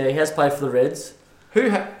 yes. Yeah, he has played for the Reds.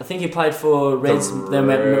 I think he played for Reds, then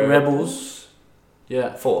went Rebels.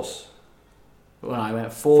 Yeah. Force. Well, no, he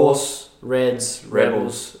went Force, Reds,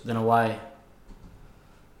 Rebels, then away.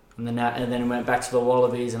 And then he went back to the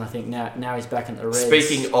Wallabies, and I think now he's back in the Reds.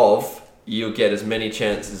 Speaking of, you'll get as many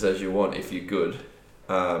chances as you want if you're good.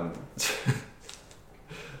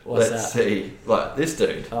 Let's see. Like, this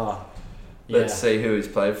dude. Oh, yeah. Let's see who he's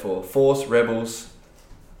played for. Force, Rebels.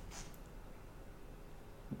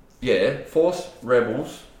 Yeah, Force,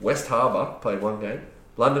 Rebels, West Harbour, played one game.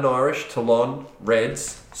 London Irish, Toulon,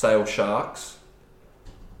 Reds, Sale Sharks.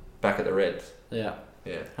 Back at the Reds. Yeah.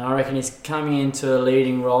 Yeah. And I reckon he's coming into a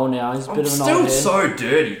leading role now. He's a bit of an old still head. so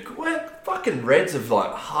dirty. Fucking Reds have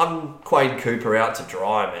like hung Quade Cooper out to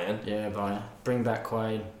dry, man. Yeah, bro. Bring back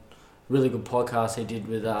Quade. Really good podcast he did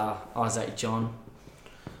with Isaac John.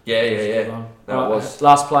 Yeah. That was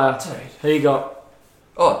last player. Dude. Who you got?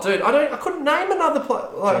 Oh, dude, I couldn't name another player.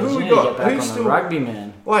 Like, Jeez, who we you got? Get back Who's on still the rugby,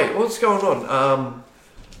 man? Wait, what's going on?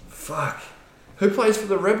 Fuck. Who plays for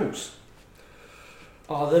the Rebels?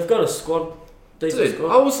 Oh, they've got a squad. Dude,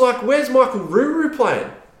 I was like, where's Michael Ruru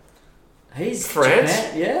playing? He's France?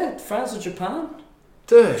 Japan. Yeah, France or Japan?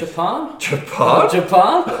 Dude. Japan?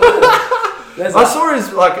 Japan? I saw his,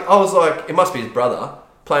 I was like, it must be his brother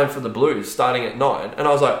playing for the Blues starting at 9. And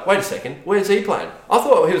I was like, wait a second, where's he playing? I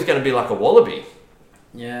thought he was going to be like a Wallaby.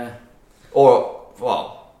 Yeah. Or,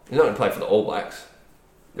 well, he's not going to play for the All Blacks.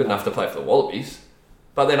 Good enough to play for the Wallabies.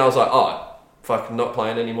 But then I was like, oh, fucking not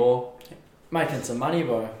playing anymore. Making some money,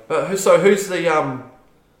 bro. But who's the, who's the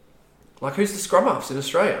scrum halves in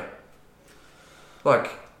Australia?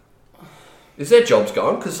 Like, is their jobs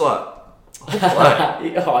gone? Because, like, You're coming back, you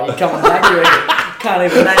reckon?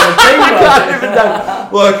 Can't even name the team, bro. Can't even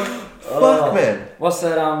name. Like, fuck, man. What's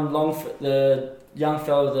that, the young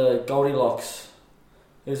fella, the Goldilocks,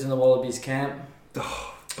 who's in the Wallabies camp?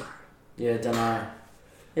 Oh, yeah, don't know.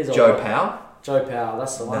 Joe Powell? Joe Powell,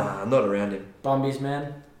 that's the one. Nah, I'm not around him. Brumbies,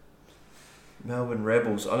 man. Melbourne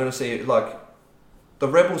Rebels. I'm going to see, like, the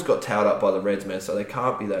Rebels got towed up by the Reds, man, so they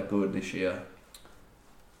can't be that good this year.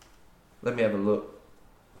 Let me have a look.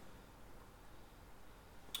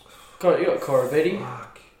 You got Corabetti.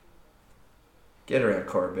 Fuck. Get around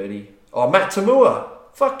Corabetti. Oh, Matt Tamua.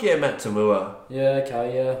 Fuck yeah, Matt Tamua. Yeah,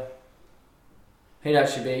 okay, yeah. He'd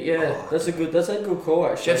actually be, that's a good call,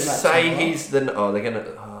 actually. Just Matt say Tamua. he's the, oh, they're going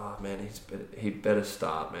to, oh, man, he better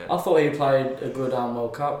start, man. I thought he played a good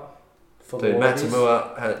World Cup. Dude, Matt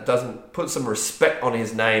Tamua doesn't put some respect on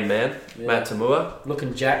his name, man. Yeah. Matt Tamua.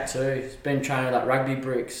 Looking jack too. He's been training like rugby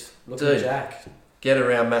bricks. Looking jack. Get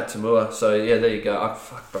around Matt Tamua. So, yeah, there you go. Oh,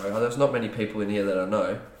 fuck, bro. There's not many people in here that I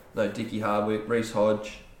know. No, Dickie Hardwick, Reece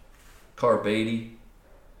Hodge, Corabetti.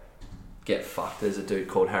 Get fucked. There's a dude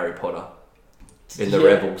called Harry Potter in the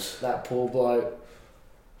Rebels. That poor bloke.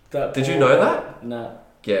 Did you know that? No.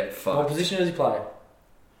 Get fucked. What position does he play?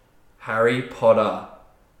 Harry Potter.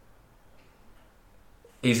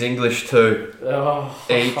 He's English too. Oh.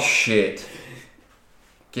 Eat shit.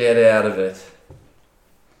 Get out of it.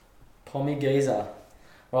 Pommy Geezer.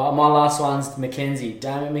 Right, my last one's Mackenzie.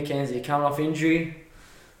 Damien Mackenzie coming off injury.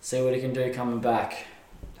 See what he can do coming back.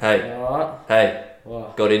 Hey. Alright? Hey.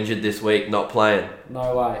 What? Got injured this week, not playing.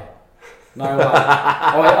 No way. No way.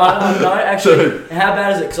 I don't know, actually. How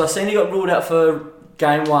bad is it? Because I seen he got ruled out for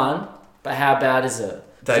game 1, but how bad is it?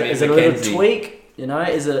 Is it a little tweak? You know,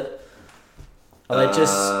 is it... Are they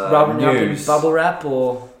just rubbing you up in bubble wrap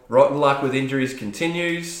or... Rotten luck with injuries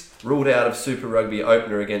continues. Ruled out of Super Rugby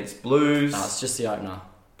opener against Blues. No, it's just the opener.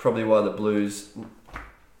 Probably why the Blues...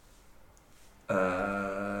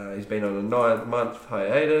 he's been on a 9-month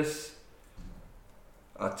hiatus.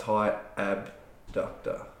 A tight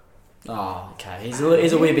abductor. Oh, okay. He's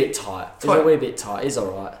a wee bit tight. He's a wee bit tight. He's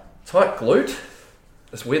alright. Tight glute?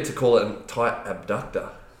 It's weird to call it a tight abductor.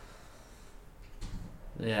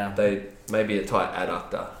 Yeah. Maybe a tight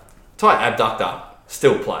adductor. Tight abductor.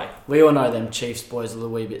 Still play. We all know them Chiefs boys are a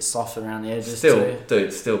wee bit soft around the edges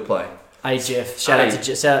Still play. Hey Jeff. Shout out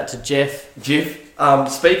to Jeff. Jeff.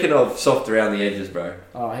 Speaking of soft around the edges, bro.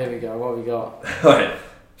 Oh, here we go. What have we got? Right.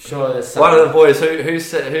 Sure, there's one of the boys who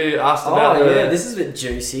asked about. Oh yeah, this is a bit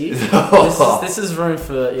juicy. This is room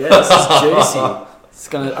for this is juicy. It's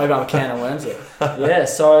gonna open up a can of worms here. Yeah,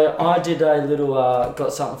 so I did a little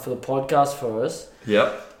got something for the podcast for us.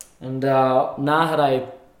 Yep. And Nahade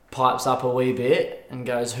pipes up a wee bit and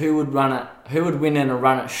goes, "Who would win in a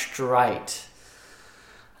run it straight?"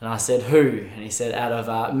 And I said, "Who?" And he said, "Out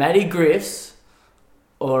of Matty Griffiths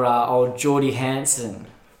or old Geordie Hansen."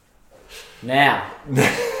 Now,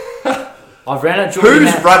 I've ran at Geordie.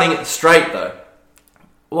 Who's running it straight though?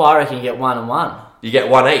 Well, I reckon you get 1 and 1. You get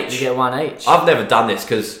one each. You get one each. I've never done this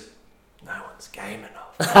because no one's game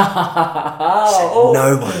enough. Oh.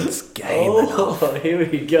 No one's game enough. Here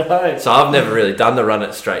we go. So I've never really done the run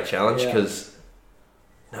it straight challenge because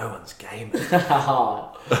no one's game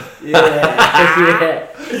enough. Yeah.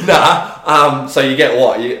 So you get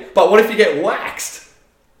what? But what if you get waxed?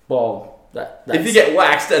 Well, that's... If you get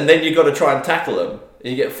waxed and then you got to try and tackle them,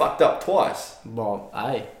 and you get fucked up twice. Well,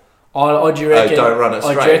 hey. Do you reckon? Don't run it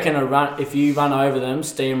straight. Do you reckon if you run over them,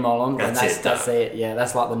 steamroll them, that's it. it. Yeah,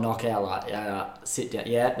 that's like the knockout. Like, sit down.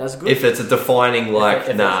 Yeah, that's good. If it's a defining,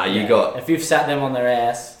 if you've sat them on their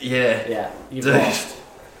ass. Yeah. You've lost.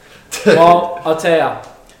 Well, I'll tell you,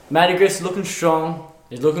 Matty Griff's looking strong.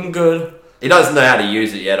 He's looking good. He doesn't know how to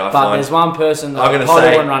use it yet. But there's one person that probably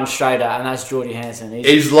wouldn't run straight at, and that's Geordie Hansen.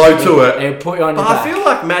 He's low to it. He'll put you on your back. I feel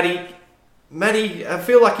like Matty. I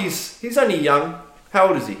feel like he's only young. How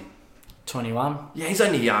old is he? 21. Yeah, he's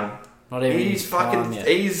only young. Not even. He's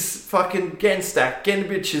fucking getting stacked, getting a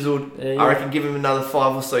bit chiseled. Yeah. I reckon give him another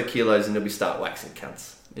 5 or so kilos and he'll be start waxing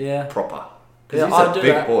cunts. Yeah. Proper. Because he's a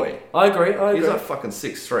big boy. I agree. He's like fucking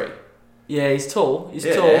 6'3". Yeah, he's tall. He's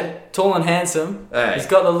tall and handsome. Hey. He's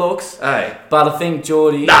got the looks. Hey. But I think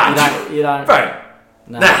Geordie, you don't. Bro.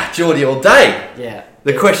 Nah, Geordie all day. Yeah.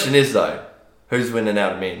 The question is though, who's winning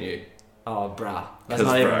out of me and you? Oh, bruh. That's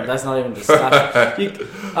not even discussion.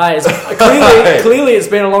 Clearly it's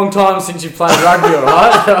been a long time since you played rugby,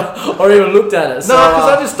 alright? Or even looked at it. No, because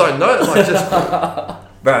I just don't know.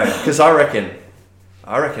 Bro, because I reckon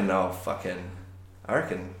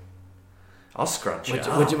I'll scrunch it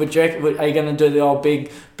up. Would you reckon, are you going to do the old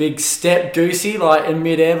big step goosey like in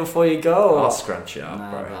midair before you go? Or? I'll scrunch it up,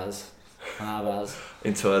 Nah, Buzz.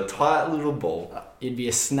 Into a tight little ball. It'd be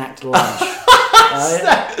a snacked lunch.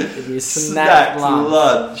 It'd be a snacked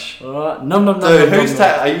lunch. Alright. No. Dude,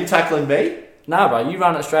 are you tackling me? Nah, bro, you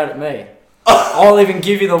run it straight at me. I'll even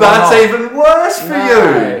give you the one. That's even worse for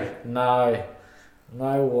you.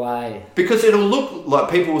 No way. Because it'll look like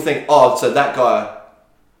people will think, oh, so that guy.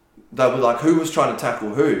 They'll be like, who was trying to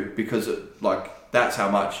tackle who? Because that's how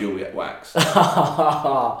much you'll get waxed.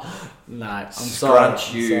 No, I'm sorry.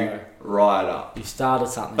 Scrunch you right up. You started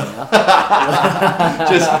something now.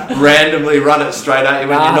 Just randomly run it straight at you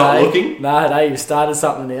when you're not looking. No, you started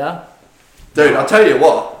something now. Dude, I'll tell you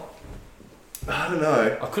what. I don't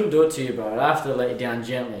know. I couldn't do it to you, bro. I have to let you down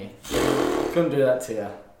gently. Couldn't do that to you.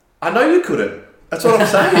 I know you couldn't. That's what I'm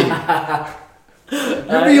saying.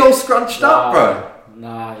 You'll be all scrunched up, bro.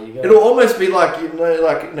 Nah, you got. It'll almost be like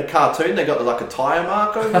like in a cartoon, they got like a tire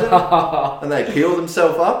mark over there, and they peel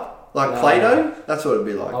themselves up like Play-Doh. That's what it'd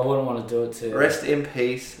be like. I wouldn't want to do it to you. Rest in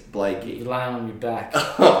peace, Blakey. You're laying on your back.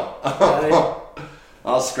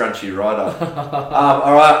 I'll scrunch you right up.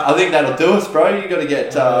 All right, I think that'll do us, bro. You got to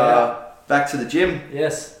get back to the gym.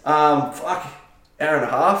 Yes. Hour and a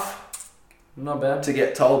half. Not bad. To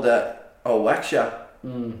get told that I'll wax you.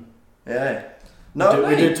 Yeah. No,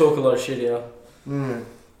 we do talk a lot of shit here.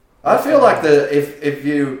 I feel like if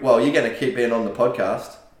you're going to keep being on the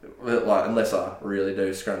podcast, like unless I really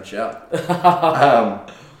do scrunch up.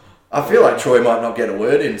 I feel like Troy might not get a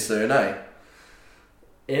word in soon, eh?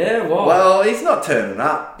 Yeah, what? Well, he's not turning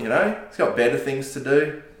up, He's got better things to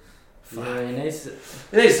do. Yeah, he needs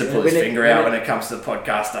to pull his finger out when it comes to the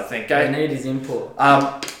podcast, I think, eh? We need his input.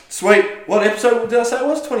 Sweet. What episode did I say it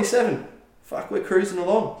was? 27. Fuck, we're cruising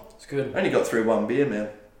along. It's good. Only got through one beer, man.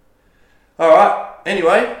 Alright,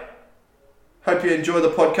 anyway. Hope you enjoy the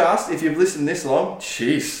podcast. If you've listened this long,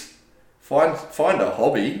 jeez. Find a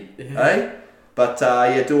hobby, eh? But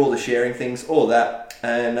do all the sharing things, all that.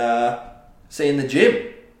 And see you in the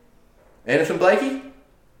gym. Anything, Blakey?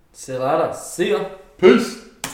 See you later. See ya. Peace.